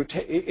breakthrough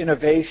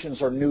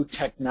innovations or new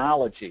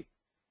technology.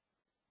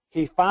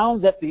 He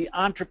found that the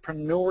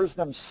entrepreneurs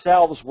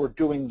themselves were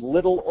doing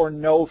little or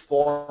no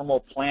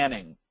formal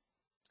planning.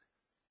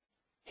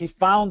 He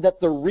found that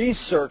the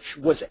research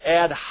was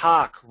ad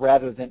hoc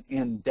rather than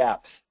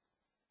in-depth.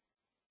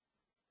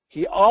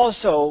 He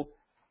also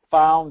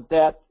found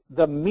that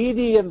the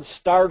median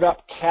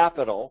startup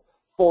capital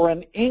for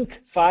an Inc.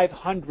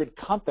 500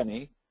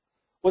 company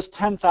was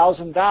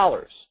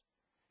 $10,000.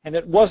 And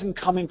it wasn't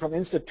coming from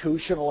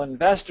institutional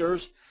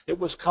investors. It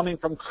was coming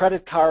from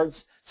credit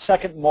cards,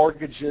 second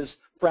mortgages,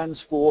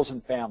 friends, fools,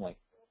 and family.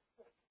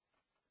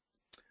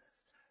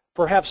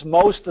 Perhaps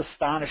most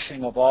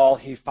astonishing of all,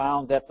 he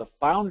found that the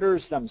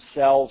founders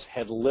themselves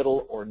had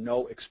little or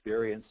no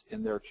experience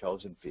in their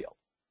chosen field.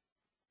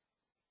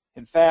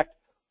 In fact,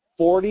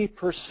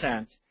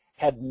 40%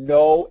 had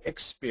no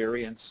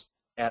experience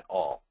at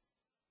all.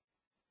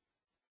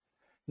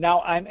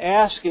 Now, I'm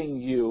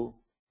asking you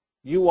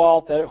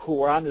all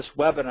who are on this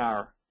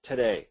webinar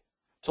today,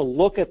 to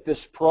look at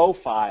this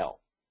profile.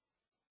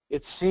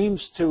 It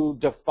seems to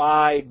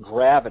defy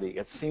gravity.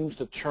 It seems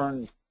to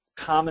turn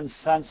common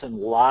sense and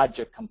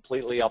logic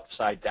completely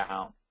upside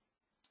down.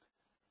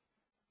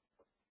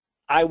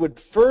 I would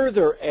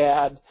further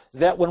add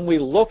that when we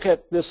look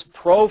at this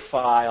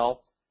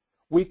profile,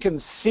 we can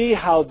see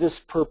how this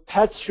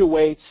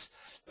perpetuates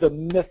the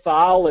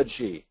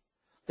mythology.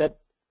 That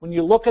when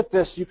you look at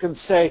this, you can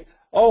say,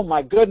 oh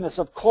my goodness,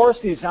 of course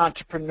these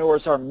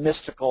entrepreneurs are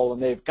mystical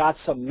and they've got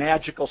some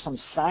magical, some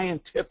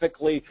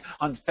scientifically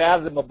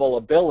unfathomable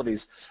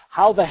abilities.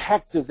 How the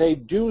heck do they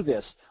do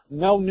this?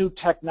 No new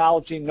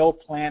technology, no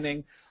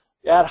planning,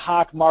 ad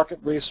hoc market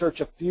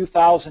research, a few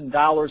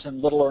 $1,000s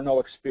and little or no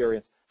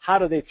experience. How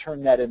do they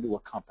turn that into a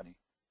company?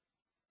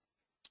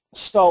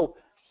 So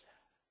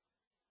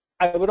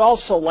I would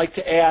also like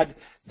to add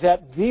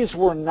that these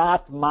were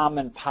not mom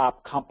and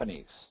pop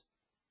companies.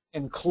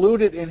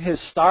 Included in his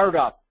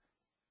startup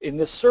in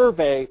this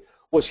survey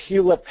was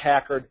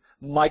Hewlett-Packard,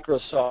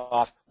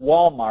 Microsoft,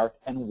 Walmart,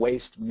 and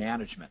Waste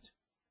Management.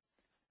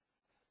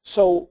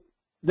 So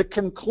the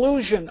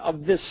conclusion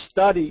of this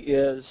study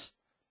is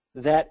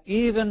that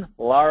even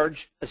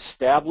large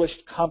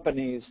established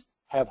companies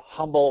have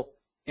humble,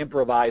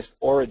 improvised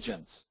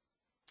origins.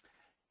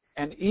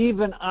 And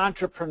even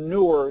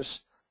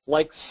entrepreneurs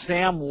like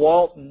Sam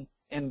Walton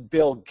and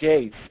Bill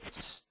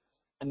Gates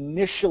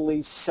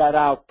initially set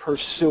out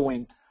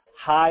pursuing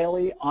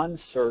highly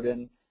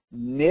uncertain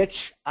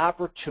niche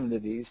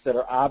opportunities that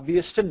are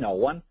obvious to no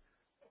one,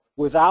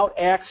 without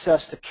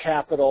access to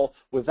capital,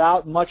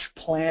 without much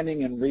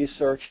planning and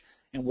research,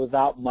 and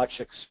without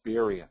much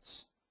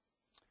experience.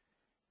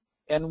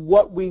 And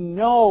what we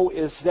know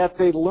is that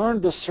they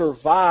learn to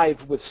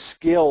survive with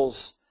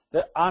skills,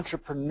 that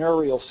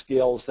entrepreneurial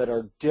skills that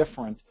are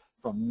different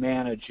from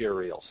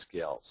managerial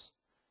skills.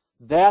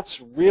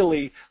 That's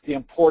really the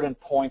important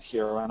point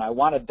here, and I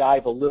want to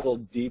dive a little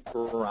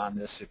deeper on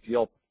this if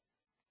you'll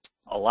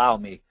allow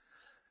me.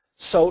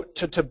 So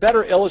to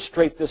better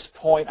illustrate this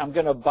point, I'm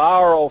going to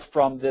borrow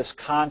from this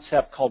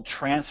concept called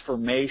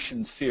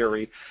transformation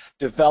theory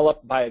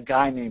developed by a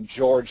guy named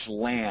George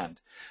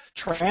Land.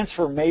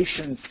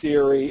 Transformation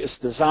theory is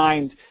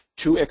designed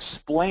to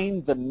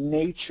explain the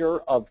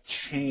nature of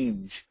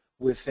change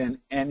within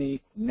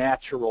any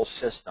natural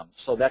system.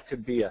 So that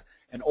could be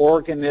an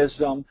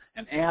organism,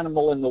 an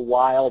animal in the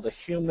wild, a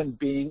human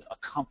being, a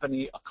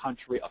company, a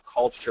country, a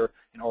culture,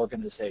 an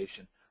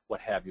organization,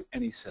 what have you,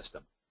 any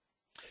system.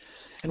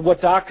 And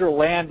what Dr.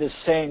 Land is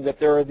saying, that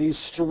there are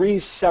these three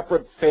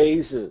separate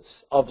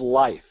phases of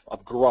life,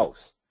 of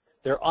growth.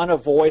 They're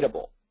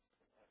unavoidable.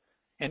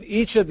 And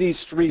each of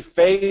these three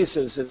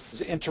phases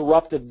is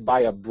interrupted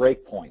by a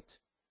breakpoint.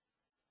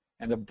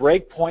 And the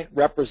breakpoint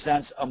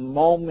represents a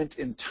moment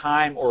in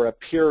time, or a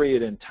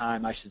period in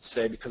time, I should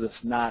say, because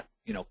it's not,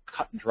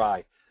 cut and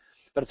dry.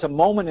 But it's a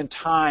moment in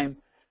time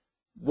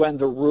when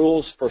the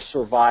rules for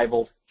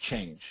survival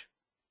change.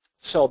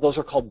 So those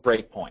are called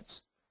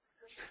breakpoints.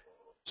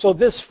 So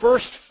this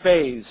first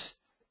phase,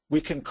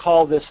 we can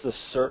call this the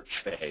search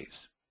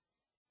phase.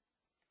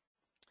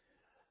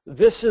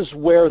 This is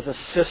where the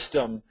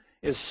system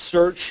is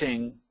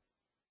searching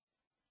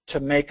to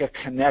make a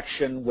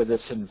connection with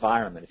its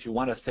environment. If you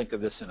want to think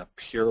of this in a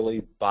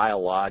purely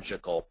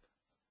biological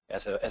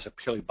as a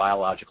purely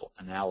biological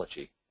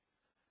analogy.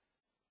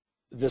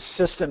 The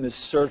system is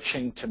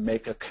searching to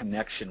make a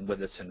connection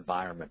with its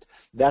environment.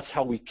 That's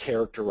how we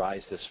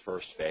characterize this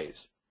first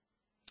phase.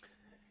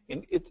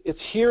 And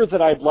it's here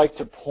that I'd like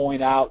to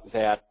point out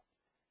that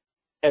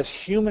as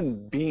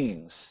human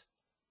beings,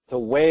 the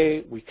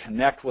way we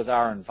connect with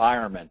our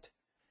environment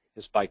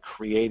is by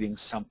creating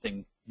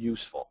something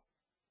useful.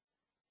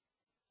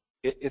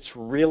 It's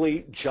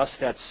really just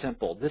that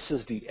simple. This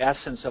is the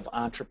essence of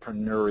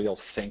entrepreneurial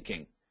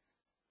thinking.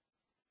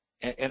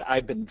 And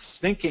I've been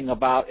thinking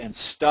about and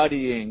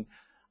studying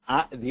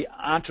the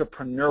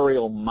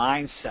entrepreneurial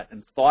mindset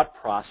and thought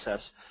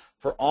process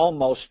for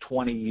almost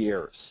 20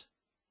 years.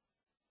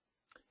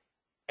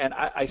 And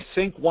I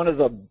think one of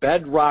the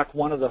bedrock,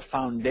 one of the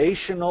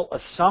foundational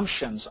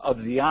assumptions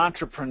of the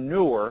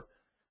entrepreneur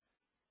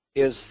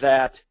is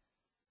that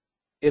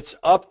it's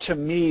up to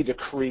me to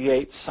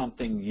create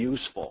something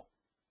useful.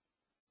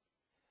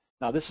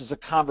 Now, this is a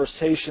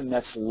conversation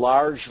that's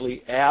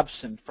largely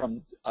absent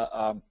from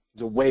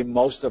the way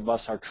most of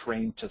us are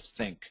trained to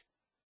think.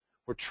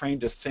 We're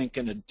trained to think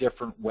in a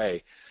different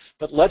way.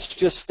 But let's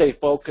just stay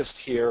focused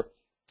here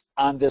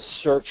on this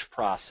search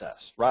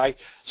process, right?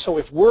 So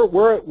if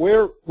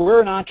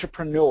we're an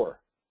entrepreneur,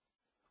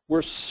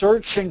 we're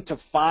searching to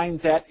find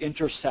that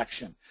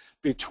intersection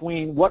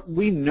between what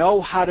we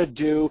know how to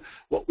do,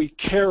 what we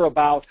care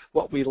about,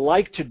 what we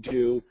like to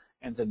do,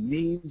 and the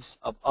needs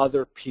of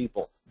other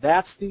people.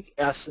 That's the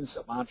essence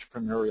of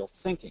entrepreneurial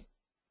thinking.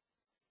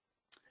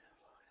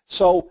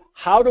 So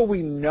how do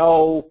we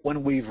know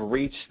when we've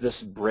reached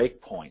this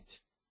break point?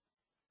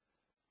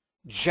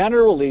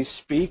 Generally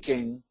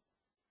speaking,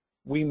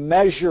 we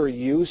measure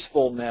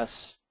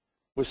usefulness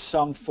with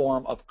some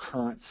form of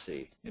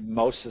currency. In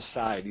most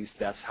societies,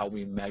 that's how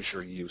we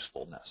measure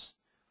usefulness.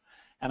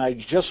 And I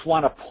just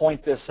want to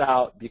point this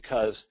out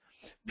because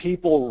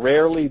people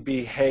rarely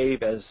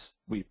behave as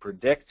we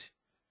predict.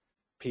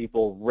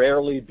 People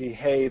rarely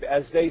behave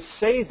as they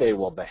say they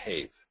will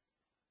behave.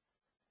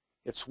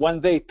 It's when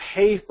they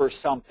pay for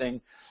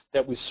something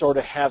that we sort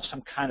of have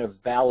some kind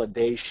of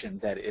validation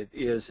that it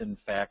is in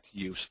fact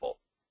useful.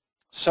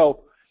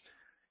 So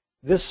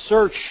this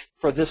search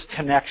for this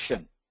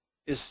connection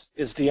is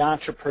the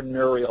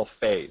entrepreneurial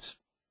phase.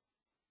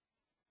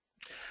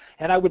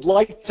 And I would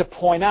like to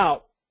point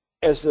out,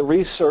 as the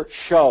research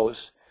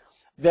shows,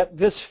 that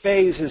this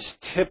phase is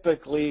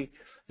typically,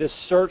 this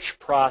search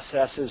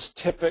process is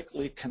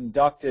typically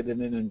conducted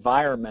in an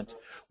environment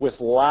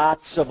with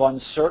lots of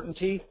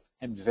uncertainty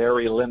and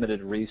very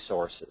limited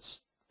resources.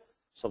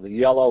 So the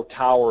yellow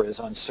tower is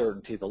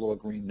uncertainty, the little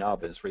green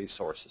nub is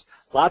resources.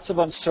 Lots of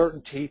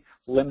uncertainty,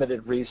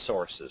 limited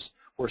resources.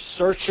 We're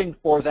searching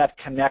for that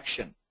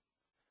connection.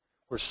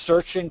 We're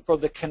searching for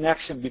the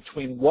connection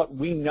between what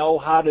we know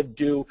how to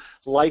do,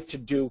 like to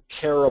do,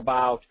 care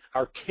about,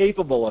 are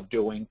capable of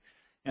doing,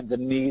 and the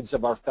needs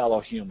of our fellow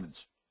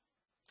humans.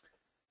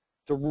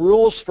 The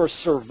rules for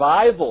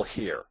survival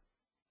here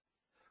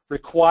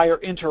require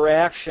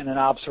interaction and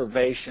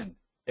observation,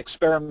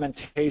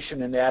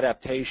 experimentation and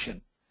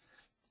adaptation,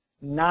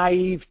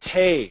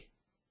 naivete.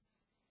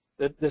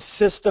 The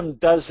system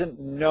doesn't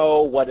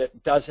know what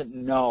it doesn't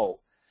know.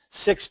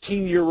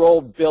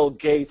 16-year-old Bill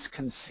Gates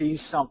can see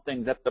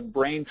something that the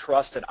brain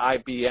trust at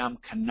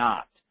IBM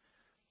cannot.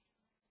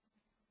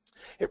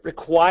 It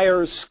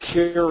requires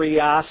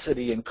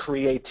curiosity and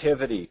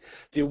creativity,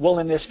 the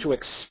willingness to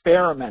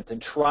experiment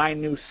and try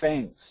new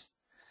things.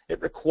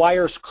 It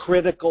requires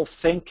critical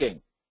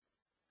thinking,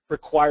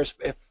 requires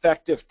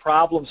effective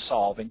problem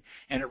solving,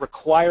 and it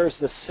requires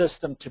the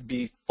system to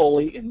be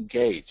fully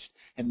engaged.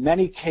 In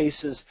many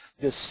cases,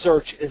 this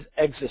search is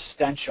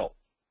existential.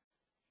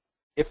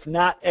 If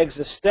not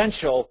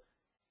existential,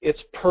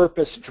 it's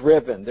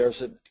purpose-driven.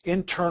 There's an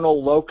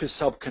internal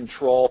locus of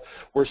control.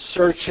 We're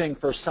searching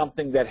for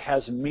something that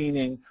has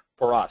meaning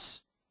for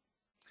us.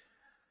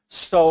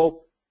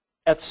 So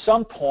at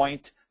some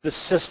point, the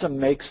system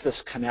makes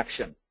this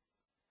connection.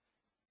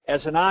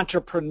 As an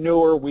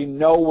entrepreneur, we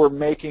know we're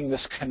making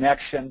this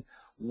connection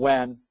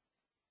when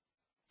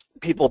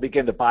people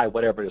begin to buy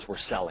whatever it is we're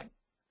selling.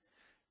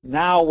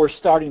 Now we're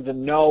starting to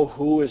know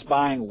who is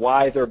buying,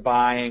 why they're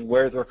buying,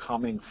 where they're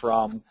coming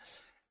from.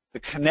 The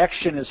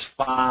connection is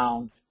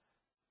found.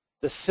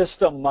 The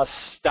system must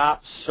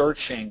stop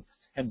searching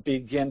and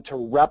begin to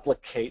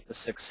replicate the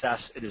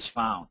success it has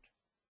found.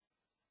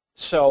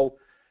 So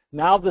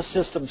now the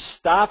system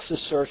stops the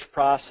search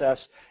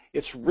process.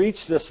 It's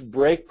reached this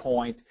break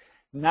point.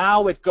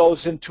 Now it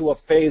goes into a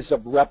phase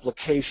of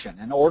replication.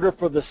 In order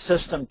for the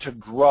system to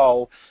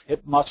grow,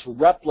 it must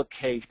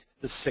replicate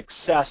the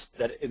success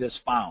that it has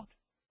found.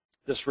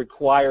 This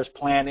requires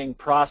planning,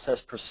 process,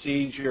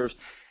 procedures,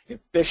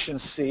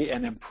 efficiency,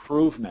 and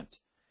improvement.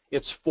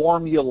 It's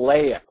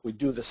formulaic. We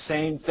do the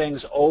same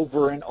things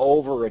over and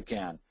over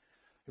again.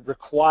 It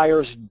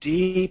requires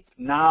deep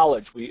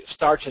knowledge. We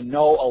start to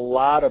know a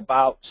lot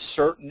about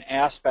certain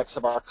aspects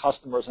of our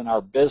customers and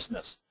our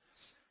business.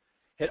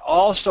 It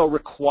also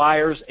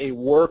requires a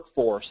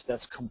workforce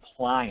that's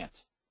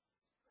compliant,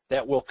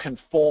 that will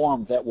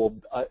conform, that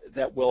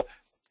will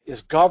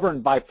is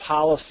governed by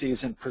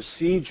policies and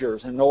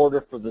procedures in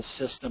order for the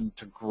system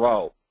to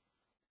grow.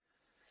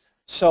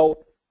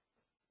 So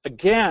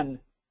again,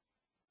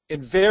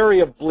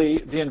 invariably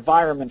the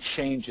environment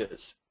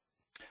changes.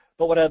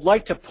 But what I'd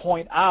like to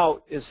point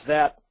out is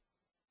that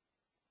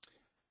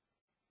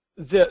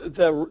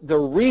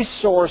the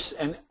resource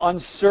and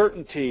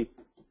uncertainty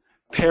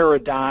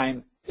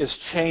paradigm is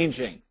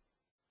changing.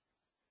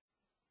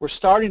 We're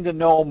starting to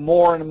know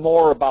more and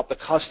more about the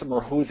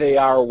customer, who they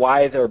are,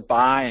 why they're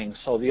buying.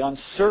 So the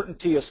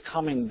uncertainty is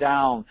coming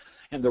down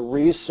and the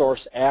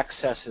resource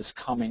access is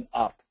coming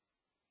up.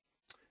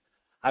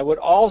 I would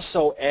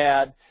also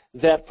add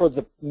that for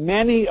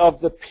many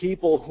of the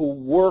people who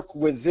work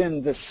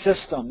within the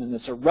system, and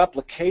it's a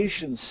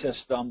replication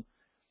system,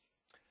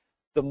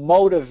 the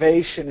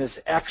motivation is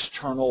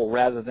external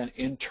rather than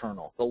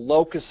internal. The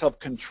locus of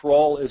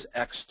control is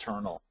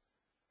external.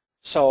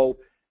 So,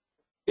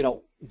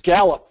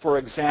 Gallup, for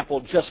example,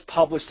 just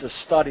published a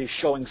study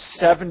showing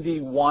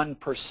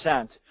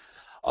 71%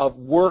 of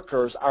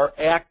workers are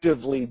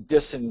actively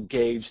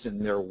disengaged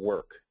in their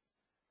work.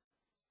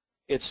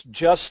 It's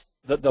just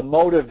that the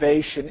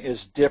motivation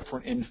is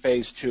different in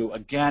phase 2.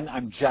 Again,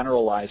 I'm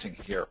generalizing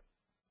here.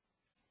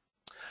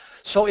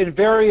 So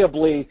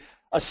invariably,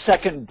 a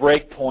second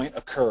breakpoint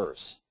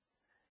occurs.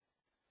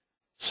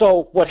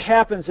 So what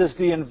happens is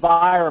the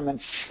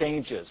environment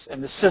changes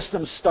and the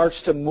system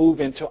starts to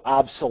move into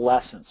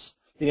obsolescence.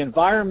 The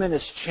environment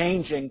is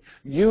changing,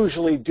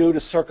 usually due to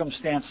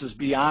circumstances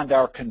beyond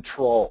our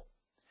control.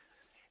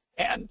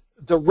 And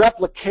the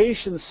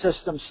replication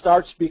system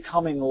starts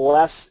becoming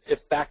less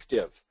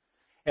effective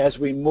as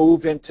we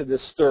move into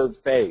this third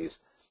phase.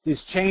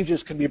 These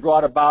changes can be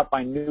brought about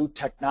by new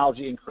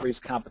technology,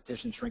 increased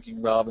competition,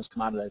 shrinking relevance,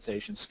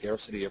 commoditization,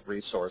 scarcity of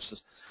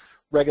resources,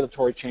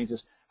 regulatory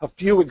changes. A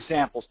few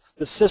examples.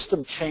 The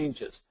system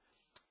changes.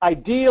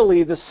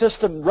 Ideally, the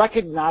system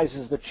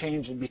recognizes the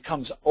change and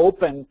becomes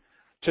open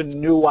to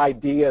new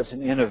ideas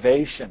and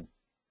innovation.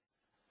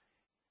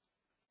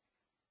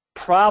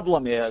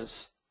 Problem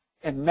is,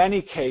 in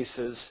many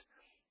cases,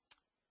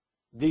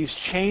 these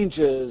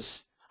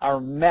changes are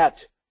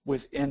met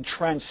with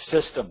entrenched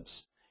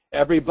systems.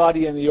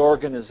 Everybody in the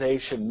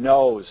organization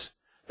knows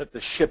that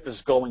the ship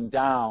is going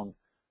down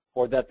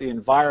or that the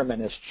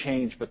environment has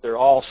changed, but they're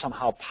all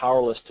somehow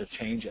powerless to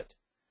change it.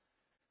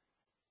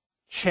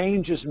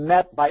 Change is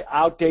met by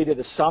outdated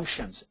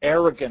assumptions,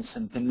 arrogance,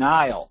 and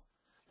denial.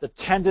 The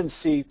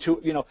tendency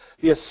to,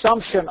 the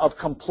assumption of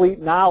complete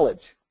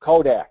knowledge,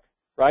 Kodak,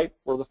 right?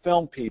 We're the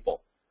film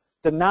people.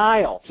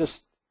 Denial,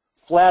 just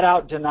flat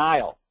out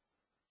denial,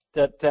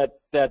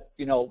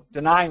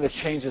 denying the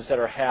changes that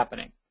are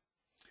happening.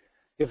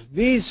 If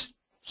these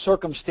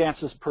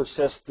circumstances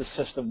persist, the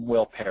system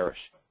will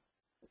perish.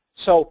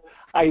 So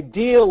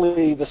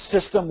ideally, the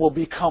system will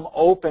become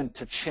open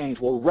to change,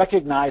 will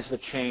recognize the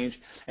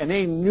change, and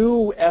a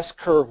new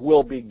S-curve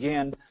will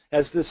begin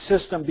as the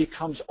system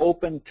becomes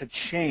open to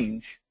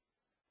change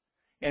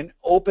and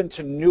open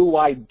to new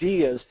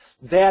ideas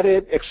that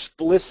it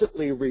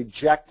explicitly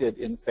rejected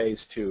in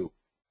phase 2.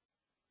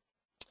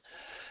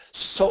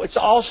 So it's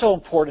also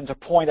important to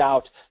point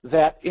out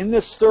that in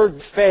this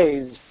third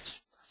phase,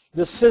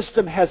 the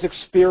system has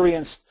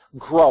experienced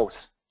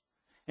growth,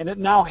 and it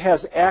now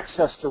has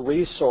access to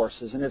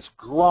resources, and it's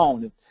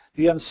grown.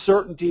 The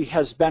uncertainty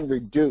has been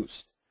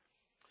reduced.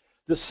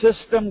 The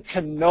system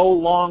can no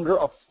longer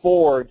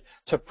afford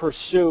to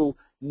pursue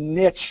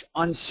niche,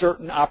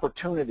 uncertain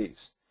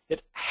opportunities.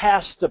 It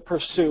has to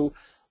pursue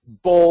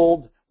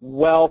bold,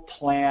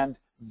 well-planned,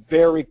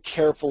 very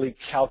carefully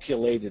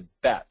calculated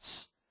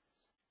bets.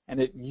 And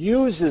it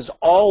uses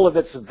all of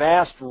its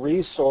vast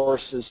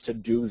resources to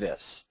do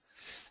this.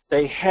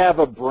 They have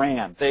a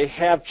brand, they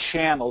have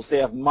channels, they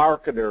have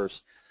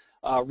marketers,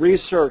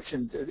 research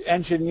and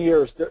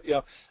engineers,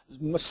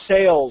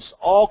 sales,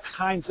 all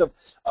kinds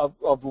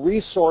of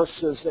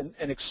resources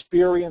and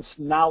experienced,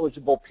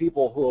 knowledgeable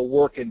people who will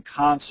work in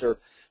concert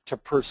to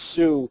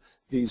pursue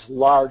these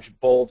large,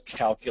 bold,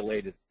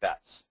 calculated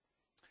bets.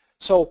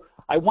 So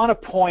I want to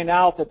point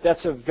out that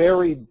that's a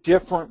very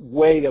different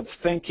way of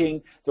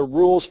thinking. The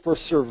rules for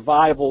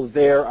survival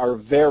there are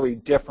very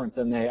different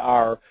than they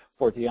are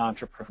for the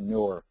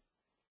entrepreneur.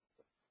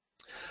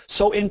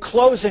 So in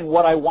closing,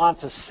 what I want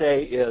to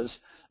say is,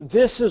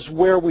 this is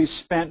where we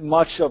spent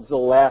much of the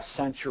last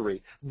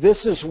century.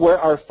 This is where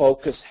our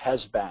focus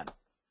has been.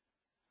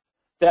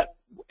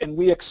 And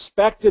we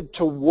expected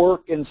to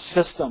work in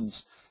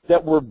systems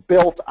that were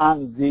built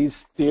on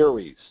these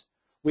theories.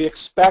 We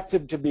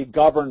expected to be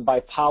governed by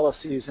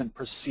policies and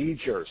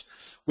procedures.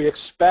 We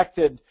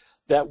expected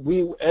that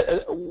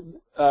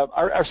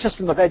our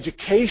system of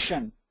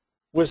education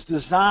was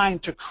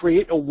designed to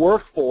create a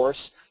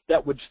workforce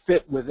that would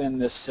fit within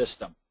this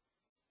system.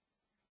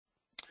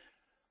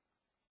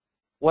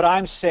 What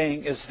I'm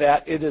saying is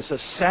that it is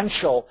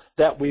essential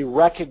that we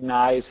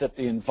recognize that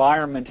the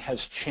environment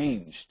has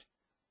changed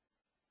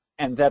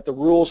and that the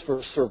rules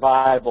for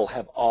survival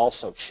have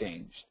also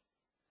changed.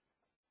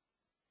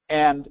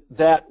 and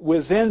that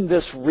within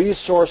this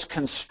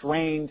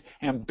resource-constrained,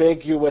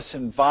 ambiguous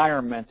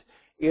environment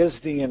is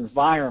the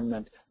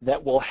environment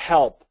that will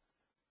help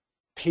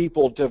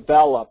people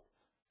develop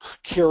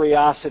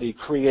curiosity,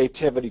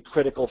 creativity,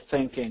 critical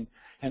thinking,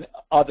 and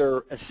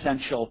other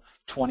essential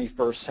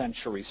 21st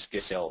century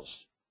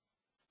skills.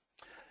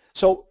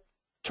 So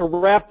to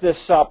wrap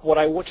this up, what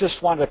I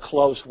just wanted to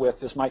close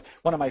with is one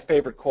of my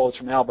favorite quotes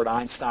from Albert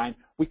Einstein: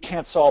 "We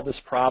can't solve this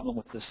problem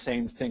with the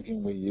same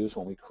thinking we used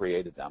when we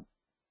created them."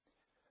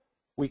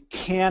 We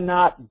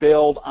cannot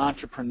build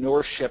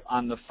entrepreneurship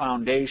on the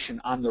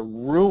foundation, on the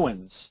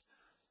ruins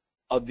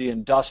of the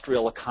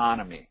industrial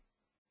economy.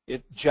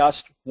 It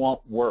just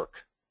won't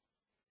work.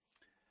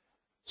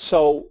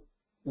 So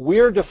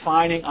we're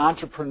defining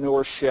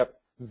entrepreneurship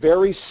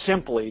very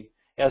simply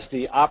as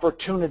the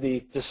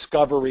opportunity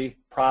discovery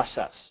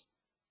process.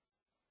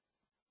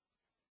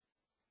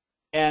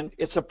 And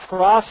it's a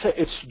process,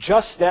 it's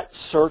just that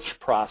search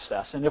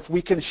process. And if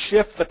we can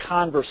shift the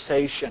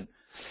conversation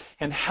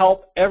and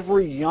help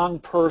every young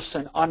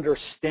person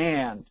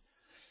understand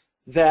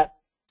that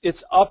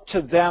it's up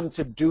to them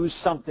to do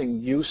something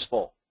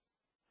useful,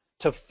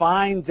 to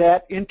find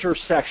that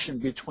intersection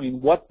between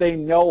what they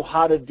know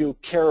how to do,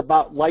 care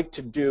about, like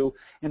to do,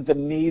 and the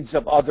needs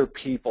of other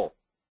people.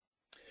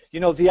 You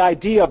know, the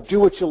idea of do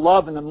what you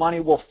love and the money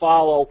will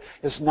follow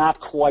is not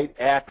quite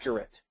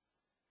accurate.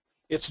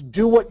 It's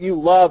do what you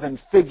love and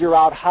figure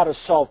out how to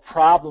solve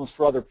problems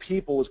for other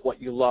people with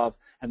what you love,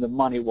 and the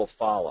money will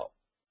follow.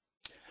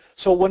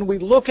 So when we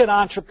look at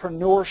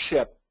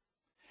entrepreneurship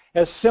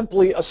as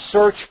simply a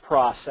search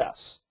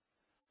process,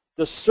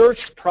 the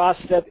search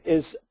process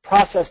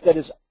that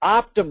is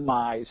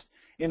optimized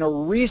in a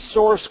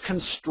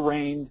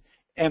resource-constrained,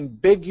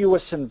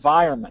 ambiguous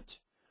environment,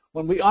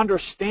 when we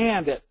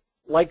understand it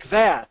like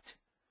that,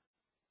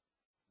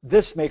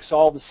 this makes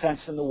all the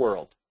sense in the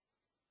world.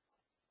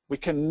 We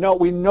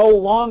no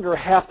longer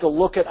have to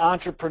look at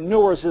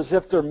entrepreneurs as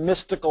if they're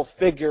mystical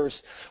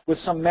figures with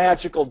some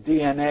magical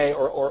DNA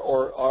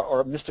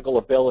or mystical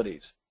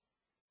abilities.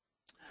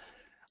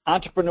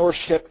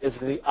 Entrepreneurship is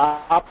the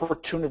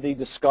opportunity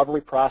discovery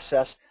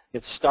process.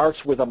 It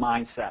starts with a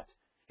mindset.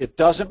 It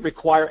doesn't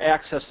require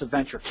access to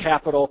venture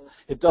capital.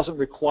 It doesn't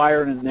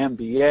require an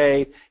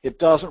MBA. It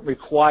doesn't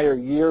require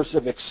years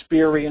of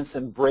experience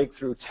and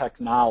breakthrough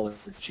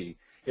technology.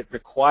 It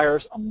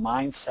requires a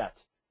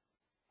mindset.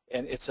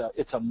 And it's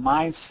a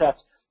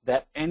mindset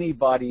that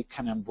anybody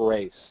can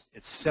embrace.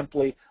 It's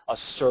simply a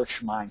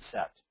search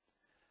mindset.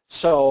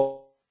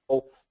 So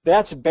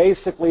that's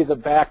basically the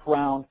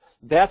background.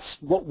 That's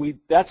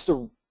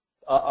the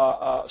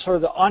sort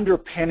of the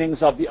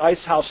underpinnings of the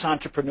Ice House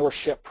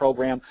Entrepreneurship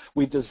Program.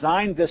 We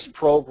designed this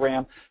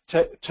program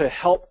to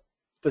help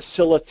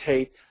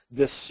facilitate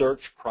this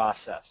search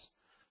process,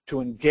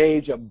 to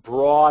engage a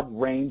broad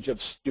range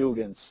of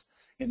students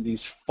in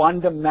these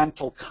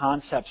fundamental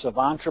concepts of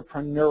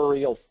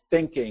entrepreneurial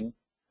thinking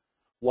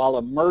while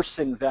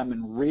immersing them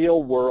in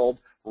real-world,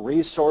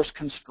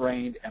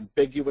 resource-constrained,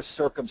 ambiguous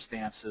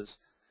circumstances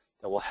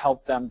that will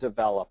help them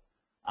develop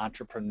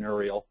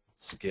entrepreneurial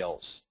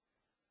skills.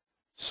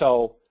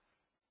 So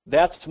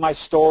that's my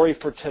story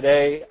for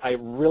today. I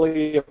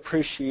really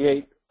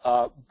appreciate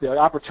the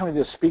opportunity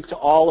to speak to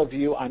all of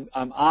you.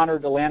 I'm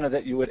honored, Alana,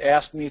 that you would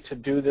ask me to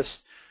do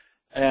this,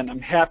 and I'm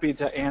happy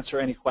to answer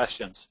any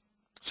questions.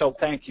 So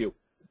thank you.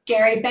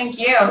 Gary, thank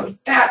you.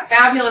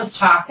 Fabulous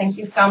talk. Thank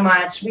you so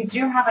much. We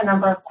do have a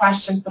number of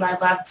questions that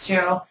I'd love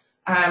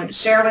to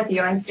share with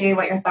you and see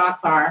what your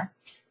thoughts are.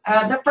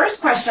 The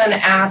first question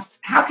asks,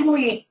 how can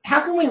we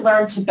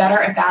learn to better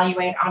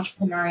evaluate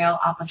entrepreneurial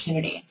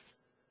opportunities?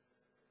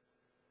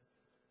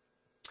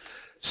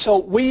 So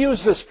we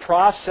use this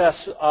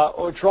process,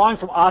 drawing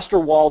from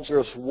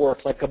Osterwalder's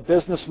work, like a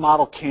business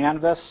model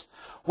canvas.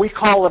 We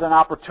call it an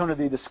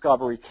opportunity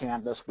discovery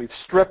canvas. We've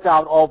stripped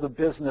out all the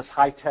business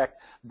high-tech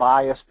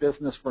bias,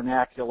 business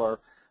vernacular,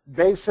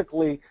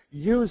 basically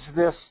use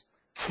this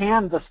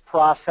canvas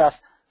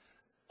process.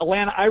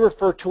 Alana, I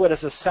refer to it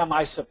as a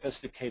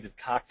semi-sophisticated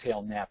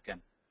cocktail napkin.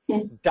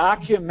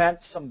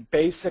 Document some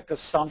basic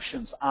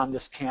assumptions on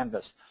this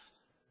canvas.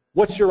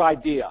 What's your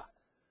idea?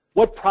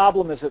 What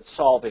problem is it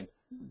solving?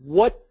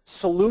 What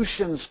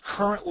solutions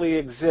currently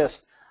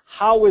exist?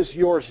 How is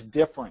yours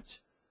different?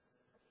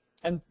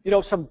 And, you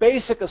know, some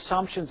basic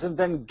assumptions, and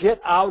then get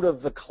out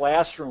of the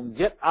classroom,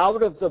 get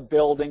out of the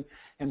building,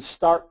 and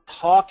start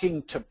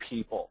talking to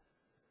people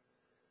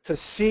to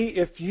see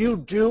if you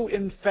do,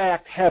 in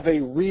fact, have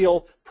a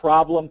real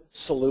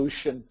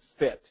problem-solution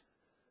fit.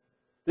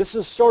 This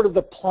is sort of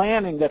the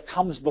planning that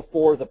comes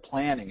before the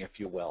planning, if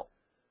you will.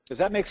 Does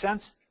that make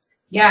sense?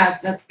 Yeah,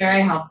 that's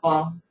very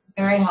helpful.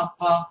 Very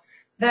helpful.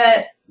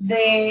 The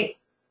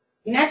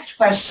next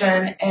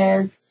question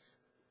is,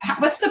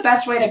 what's the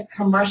best way to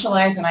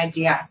commercialize an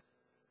idea?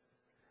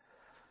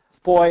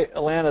 Boy,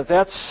 Alana,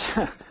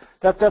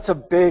 that's a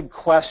big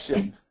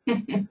question.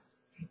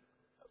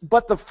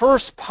 But the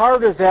first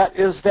part of that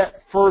is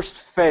that first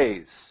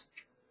phase.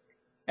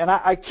 And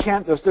I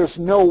can't, there's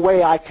no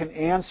way I can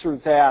answer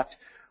that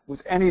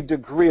with any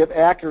degree of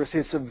accuracy.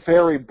 It's a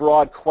very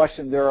broad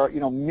question. There are,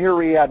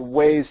 myriad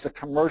ways to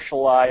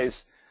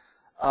commercialize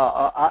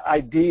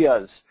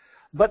ideas.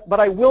 But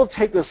I will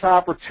take this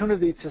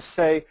opportunity to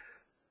say,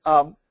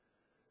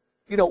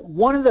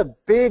 one of the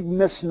big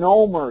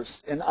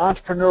misnomers in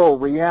entrepreneurial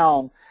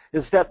realm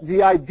is that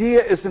the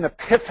idea is an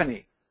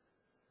epiphany,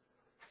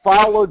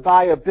 followed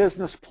by a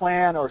business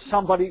plan or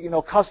somebody,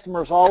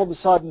 customers, all of a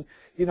sudden,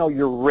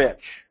 you're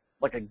rich,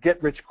 like a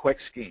get-rich-quick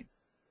scheme.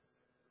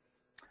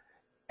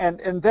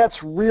 And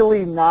that's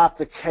really not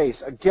the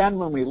case. Again,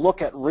 when we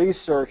look at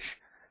research,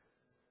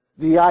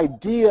 the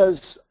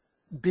ideas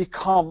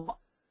become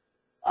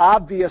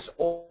obvious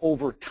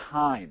over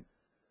time.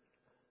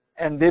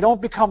 And they don't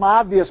become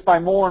obvious by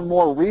more and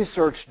more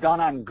research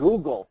done on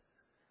Google.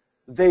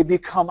 They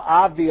become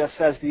obvious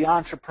as the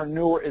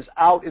entrepreneur is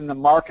out in the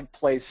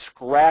marketplace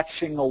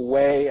scratching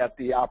away at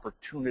the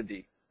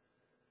opportunity.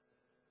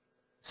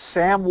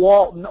 Sam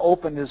Walton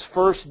opened his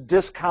first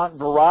discount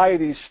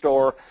variety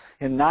store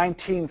in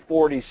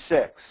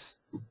 1946.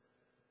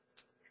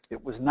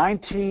 It was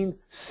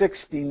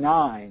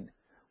 1969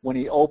 when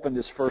he opened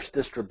his first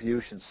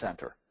distribution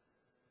center.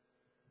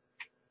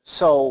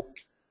 So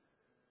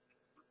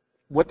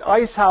what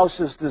Ice House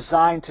is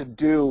designed to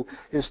do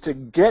is to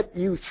get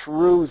you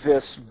through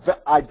this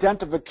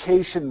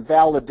identification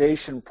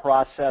validation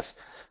process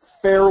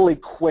fairly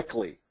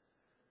quickly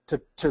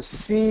to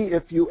see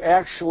if you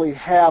actually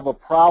have a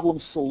problem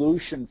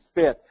solution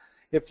fit,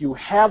 if you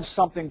have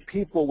something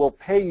people will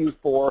pay you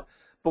for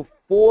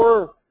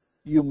before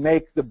you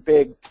make the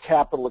big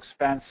capital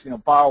expense,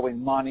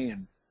 borrowing money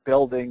and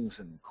buildings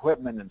and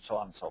equipment and so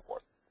on and so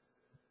forth.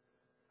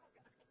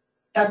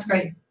 That's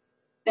great.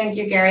 Thank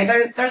you, Gary.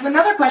 There's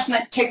another question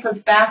that takes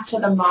us back to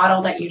the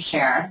model that you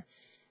share.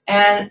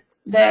 And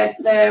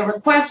the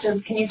request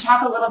is, can you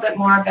talk a little bit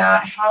more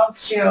about how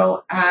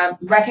to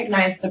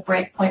recognize the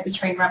break point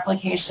between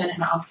replication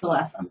and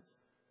obsolescence?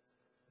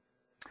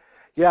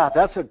 Yeah,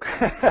 that's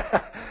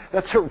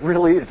another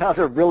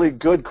really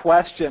good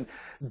question.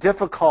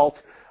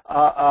 Difficult.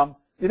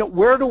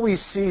 Where do we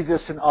see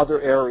this in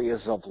other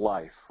areas of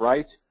life,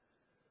 right?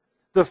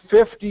 The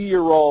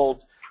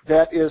 50-year-old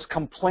that is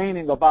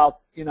complaining about,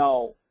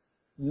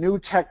 new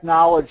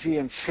technology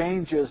and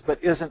changes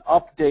but isn't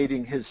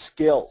updating his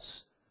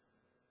skills,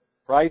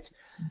 right?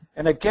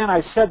 And again,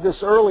 I said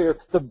this earlier,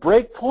 the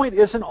break point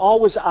isn't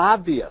always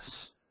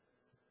obvious.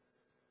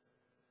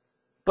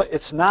 But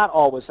it's not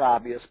always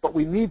obvious, but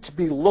we need to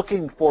be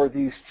looking for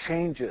these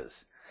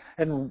changes.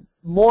 And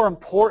more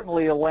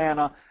importantly,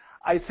 Alana,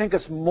 I think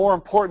it's more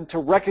important to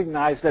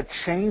recognize that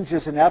change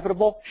is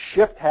inevitable,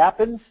 shift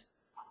happens.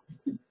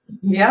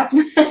 Yep.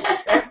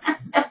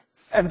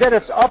 And then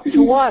it's up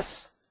to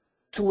us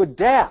to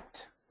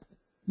adapt,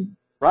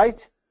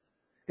 right?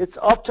 It's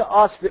up to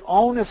us. The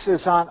onus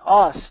is on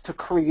us to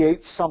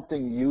create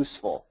something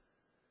useful.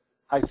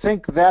 I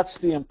think that's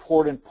the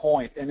important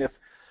point. And if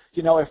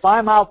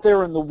I'm out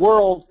there in the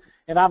world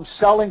and I'm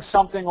selling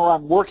something or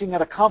I'm working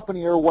at a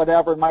company or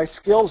whatever, my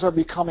skills are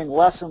becoming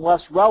less and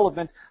less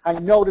relevant, I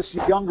notice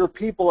younger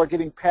people are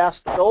getting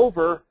passed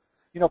over,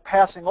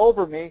 passing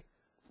over me.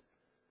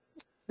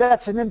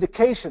 That's an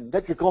indication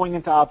that you're going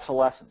into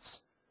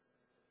obsolescence.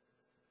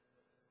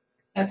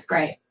 That's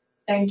great.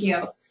 Thank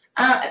you.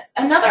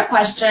 Another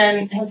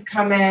question has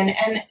come in,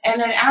 and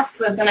it asks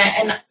us,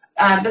 and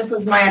this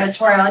is my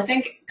editorial, I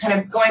think kind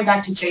of going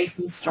back to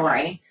Jason's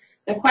story.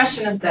 The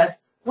question is this: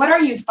 what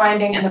are you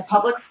finding in the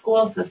public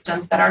school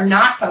systems that are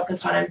not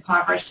focused on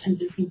impoverished and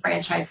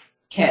disenfranchised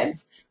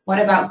kids? What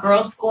about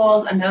girls'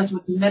 schools and those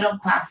with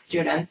middle-class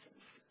students,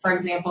 for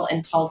example,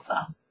 in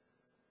Tulsa?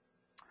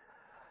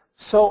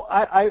 So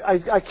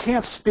I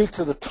can't speak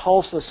to the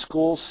Tulsa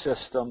school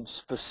system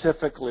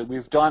specifically.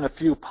 We've done a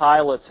few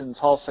pilots in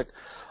Tulsa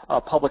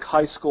Public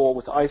High School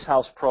with the Ice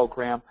House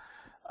program.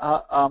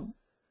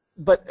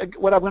 But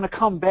what I'm going to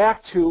come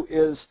back to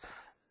is,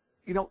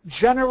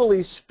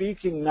 generally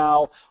speaking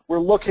now, we're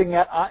looking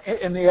at,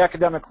 in the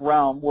academic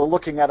realm, we're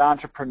looking at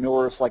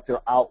entrepreneurs like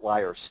they're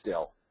outliers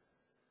still.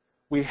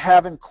 We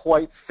haven't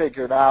quite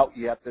figured out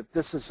yet that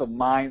this is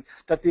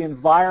that the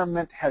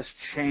environment has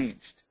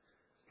changed.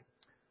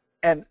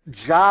 And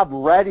job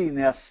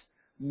readiness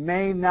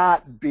may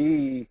not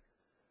be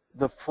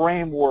the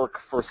framework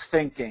for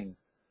thinking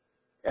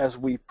as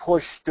we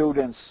push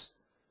students,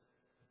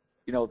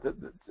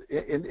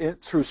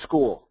 through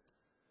school.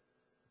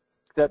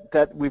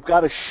 That we've got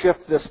to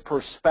shift this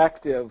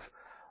perspective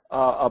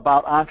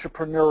about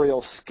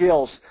entrepreneurial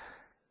skills.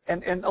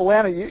 And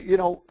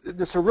Alana,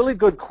 this is a really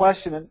good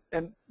question.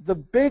 And the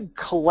big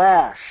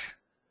clash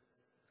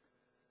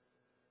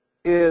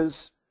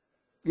is,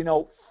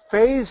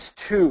 phase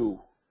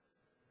 2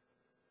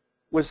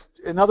 was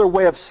another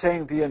way of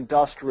saying the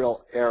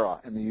industrial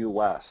era in the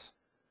U.S.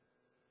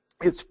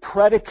 It's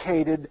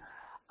predicated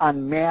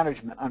on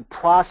management, on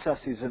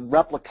processes and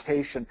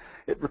replication.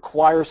 It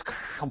requires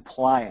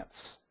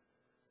compliance.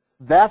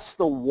 That's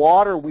the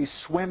water we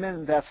swim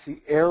in. That's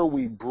the air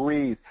we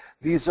breathe.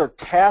 These are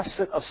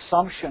tacit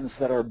assumptions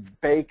that are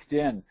baked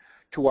in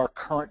to our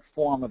current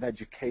form of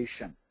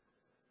education.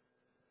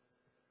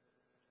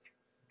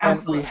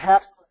 Absolutely.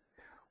 And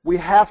we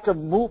have to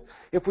move,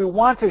 if we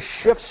want to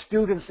shift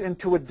students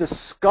into a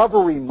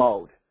discovery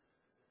mode,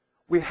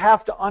 we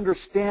have to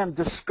understand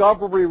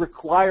discovery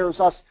requires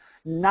us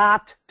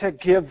not to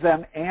give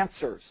them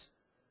answers.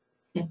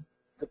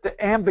 That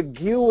the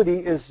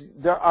ambiguity is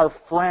our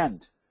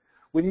friend.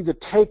 We need to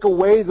take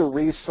away the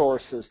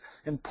resources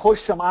and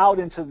push them out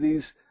into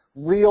these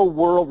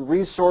real-world,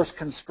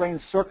 resource-constrained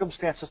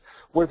circumstances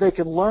where they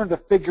can learn to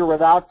figure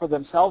it out for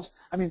themselves.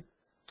 I mean,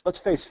 let's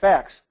face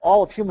facts.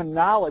 All of human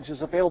knowledge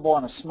is available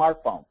on a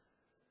smartphone.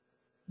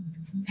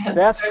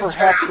 That's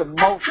perhaps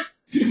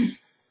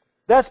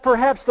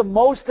the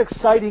most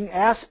exciting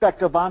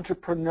aspect of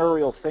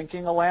entrepreneurial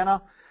thinking,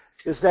 Alana,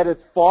 is that it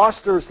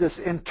fosters this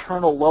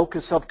internal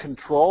locus of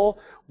control,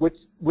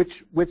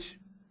 which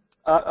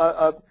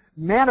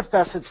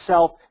manifests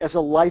itself as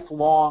a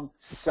lifelong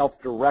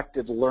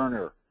self-directed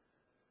learner.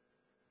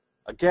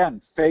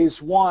 Again, phase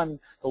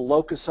one, the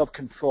locus of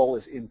control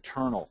is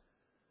internal.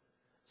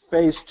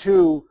 Phase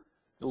two,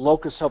 the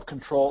locus of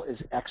control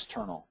is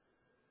external.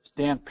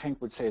 Dan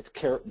Pink would say it's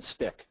carrot and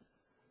stick.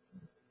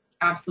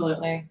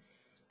 Absolutely.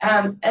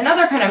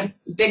 Another kind of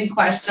big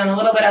question, a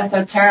little bit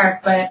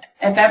esoteric, but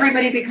if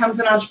everybody becomes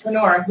an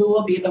entrepreneur, who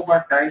will be the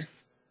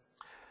workers?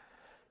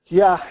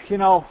 Yeah, you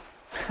know,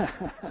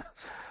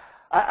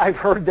 I've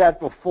heard that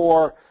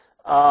before.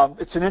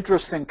 It's an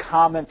interesting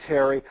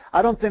commentary.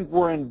 I don't think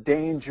we're in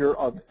danger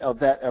of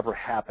that ever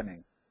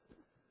happening.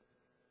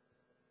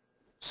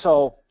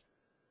 So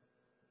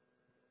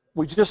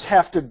we just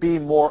have to be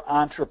more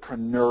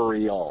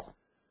entrepreneurial.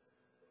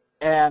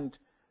 And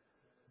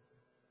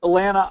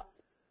Alana,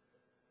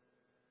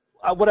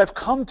 what I've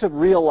come to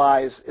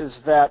realize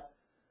is that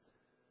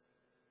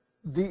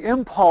the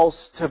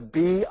impulse to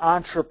be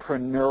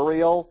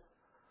entrepreneurial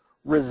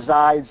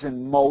resides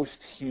in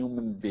most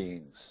human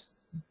beings.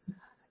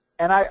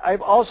 And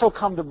I've also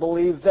come to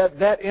believe that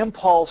that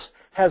impulse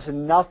has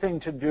nothing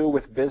to do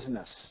with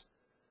business.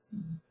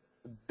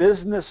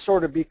 Business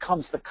sort of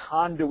becomes the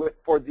conduit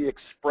for the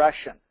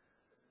expression.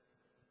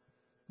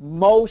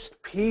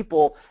 Most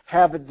people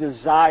have a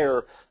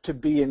desire to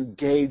be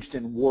engaged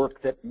in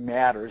work that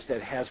matters,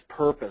 that has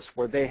purpose,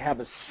 where they have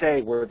a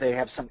say, where they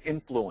have some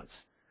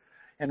influence,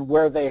 and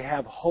where they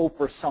have hope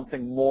for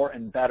something more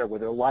and better, where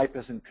their life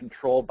isn't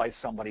controlled by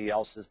somebody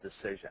else's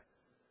decision.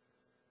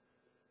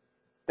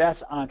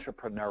 That's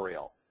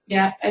entrepreneurial.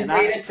 Yeah, and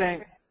I'm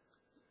saying,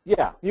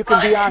 yeah, you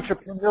can be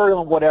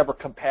entrepreneurial in whatever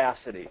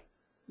capacity.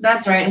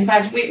 That's right. In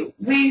fact,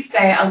 we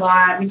say a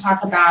lot, we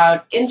talk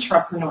about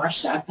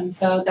intrapreneurship, and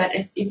so that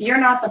if you're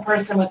not the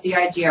person with the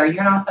idea, or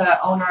you're not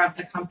the owner of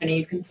the company,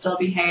 you can still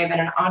behave in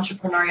an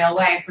entrepreneurial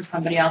way for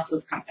somebody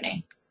else's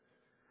company.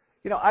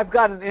 You know, I've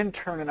got an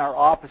intern in our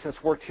office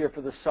that's worked here for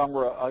the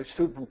summer, a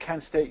student from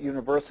Kent State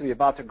University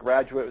about to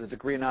graduate with a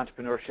degree in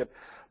entrepreneurship.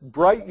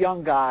 Bright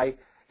young guy.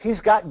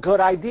 He's got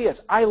good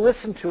ideas. I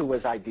listen to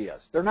his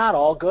ideas. They're not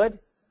all good.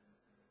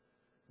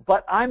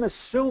 But I'm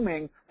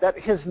assuming that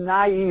his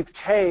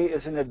naivete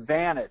is an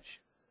advantage.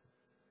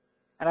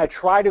 And I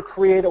try to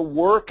create a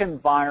work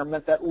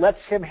environment that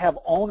lets him have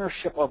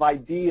ownership of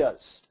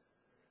ideas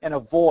and a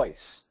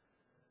voice.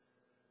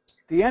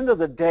 At the end of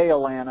the day,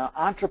 Alana,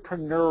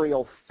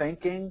 entrepreneurial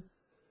thinking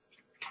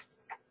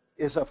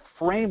is a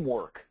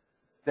framework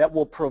that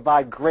will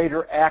provide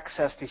greater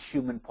access to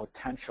human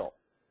potential.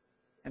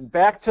 And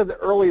back to the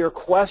earlier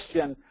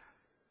question,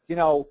 you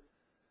know,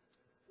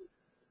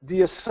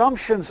 the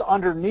assumptions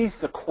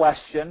underneath the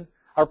question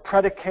are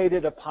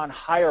predicated upon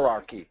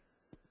hierarchy.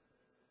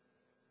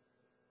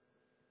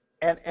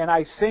 And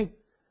I think,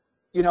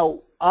 you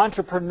know,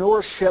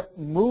 entrepreneurship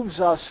moves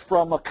us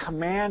from a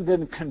command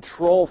and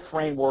control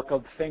framework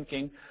of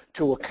thinking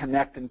to a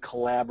connect and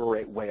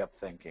collaborate way of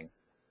thinking.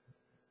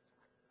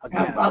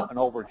 Again, an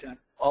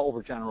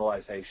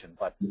overgeneralization.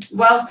 But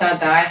well said,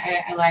 though.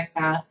 I like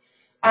that.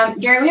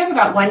 Gary, we have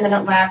about 1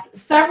 minute left.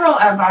 Several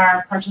of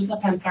our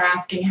participants are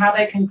asking how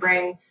they can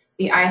bring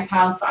the Ice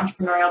House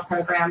entrepreneurial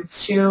program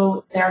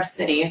to their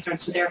cities or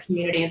to their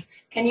communities.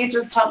 Can you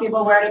just tell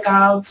people where to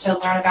go to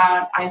learn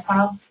about Ice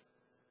House?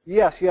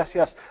 Yes.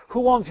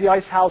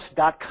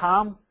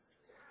 WhoOwnsTheIceHouse.com.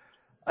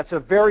 It's a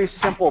very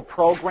simple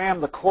program.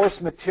 The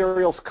course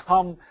materials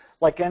come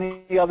like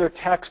any other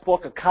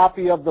textbook, a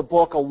copy of the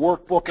book, a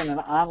workbook, and an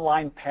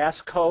online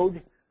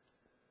passcode.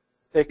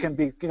 They can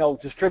be, you know,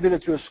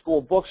 distributed to a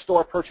school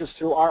bookstore, purchased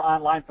through our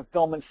online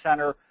fulfillment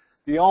center.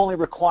 The only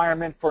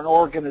requirement for an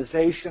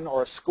organization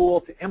or a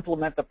school to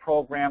implement the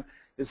program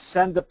is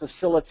send the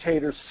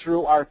facilitators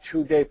through our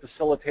 2-day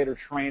facilitator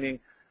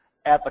training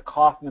at the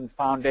Kauffman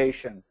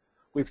Foundation.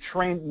 We've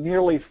trained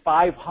nearly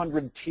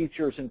 500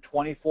 teachers in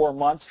 24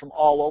 months from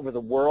all over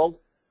the world.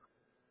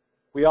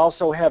 We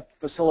also have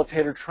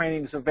facilitator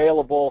trainings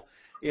available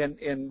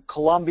in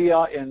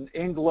Colombia, in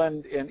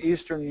England, in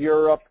Eastern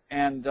Europe,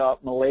 and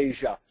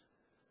Malaysia.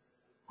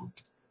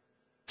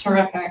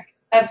 Terrific.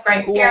 That's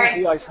great. Who Gary, owns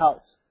the Ice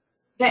House?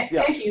 Thank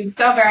you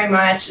so very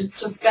much. It's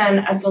just been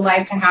a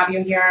delight to have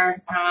you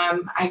here.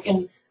 I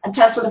can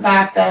attest to the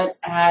fact that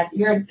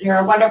you're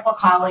a wonderful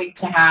colleague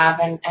to have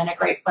and a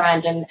great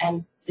friend,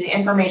 and the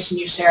information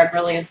you shared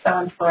really is so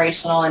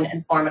inspirational and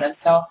informative.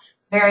 So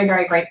very,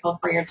 very grateful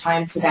for your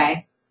time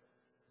today.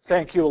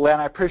 Thank you, Len.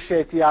 I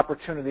appreciate the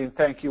opportunity, and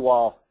thank you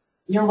all.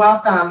 You're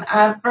welcome.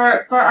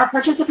 For our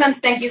participants,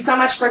 thank you so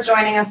much for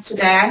joining us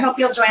today. I hope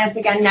you'll join us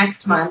again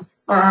next month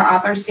for our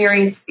author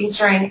series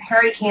featuring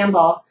Harry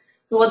Campbell,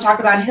 who will talk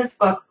about his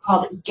book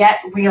called Get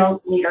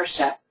Real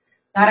Leadership.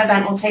 That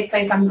event will take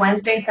place on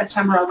Wednesday,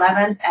 September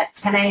 11th at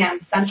 10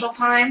 a.m. Central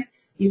Time.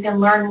 You can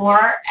learn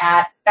more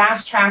at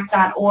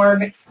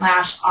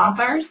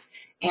fasttrac.org/authors,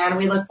 and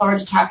we look forward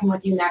to talking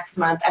with you next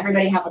month.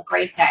 Everybody have a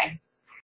great day.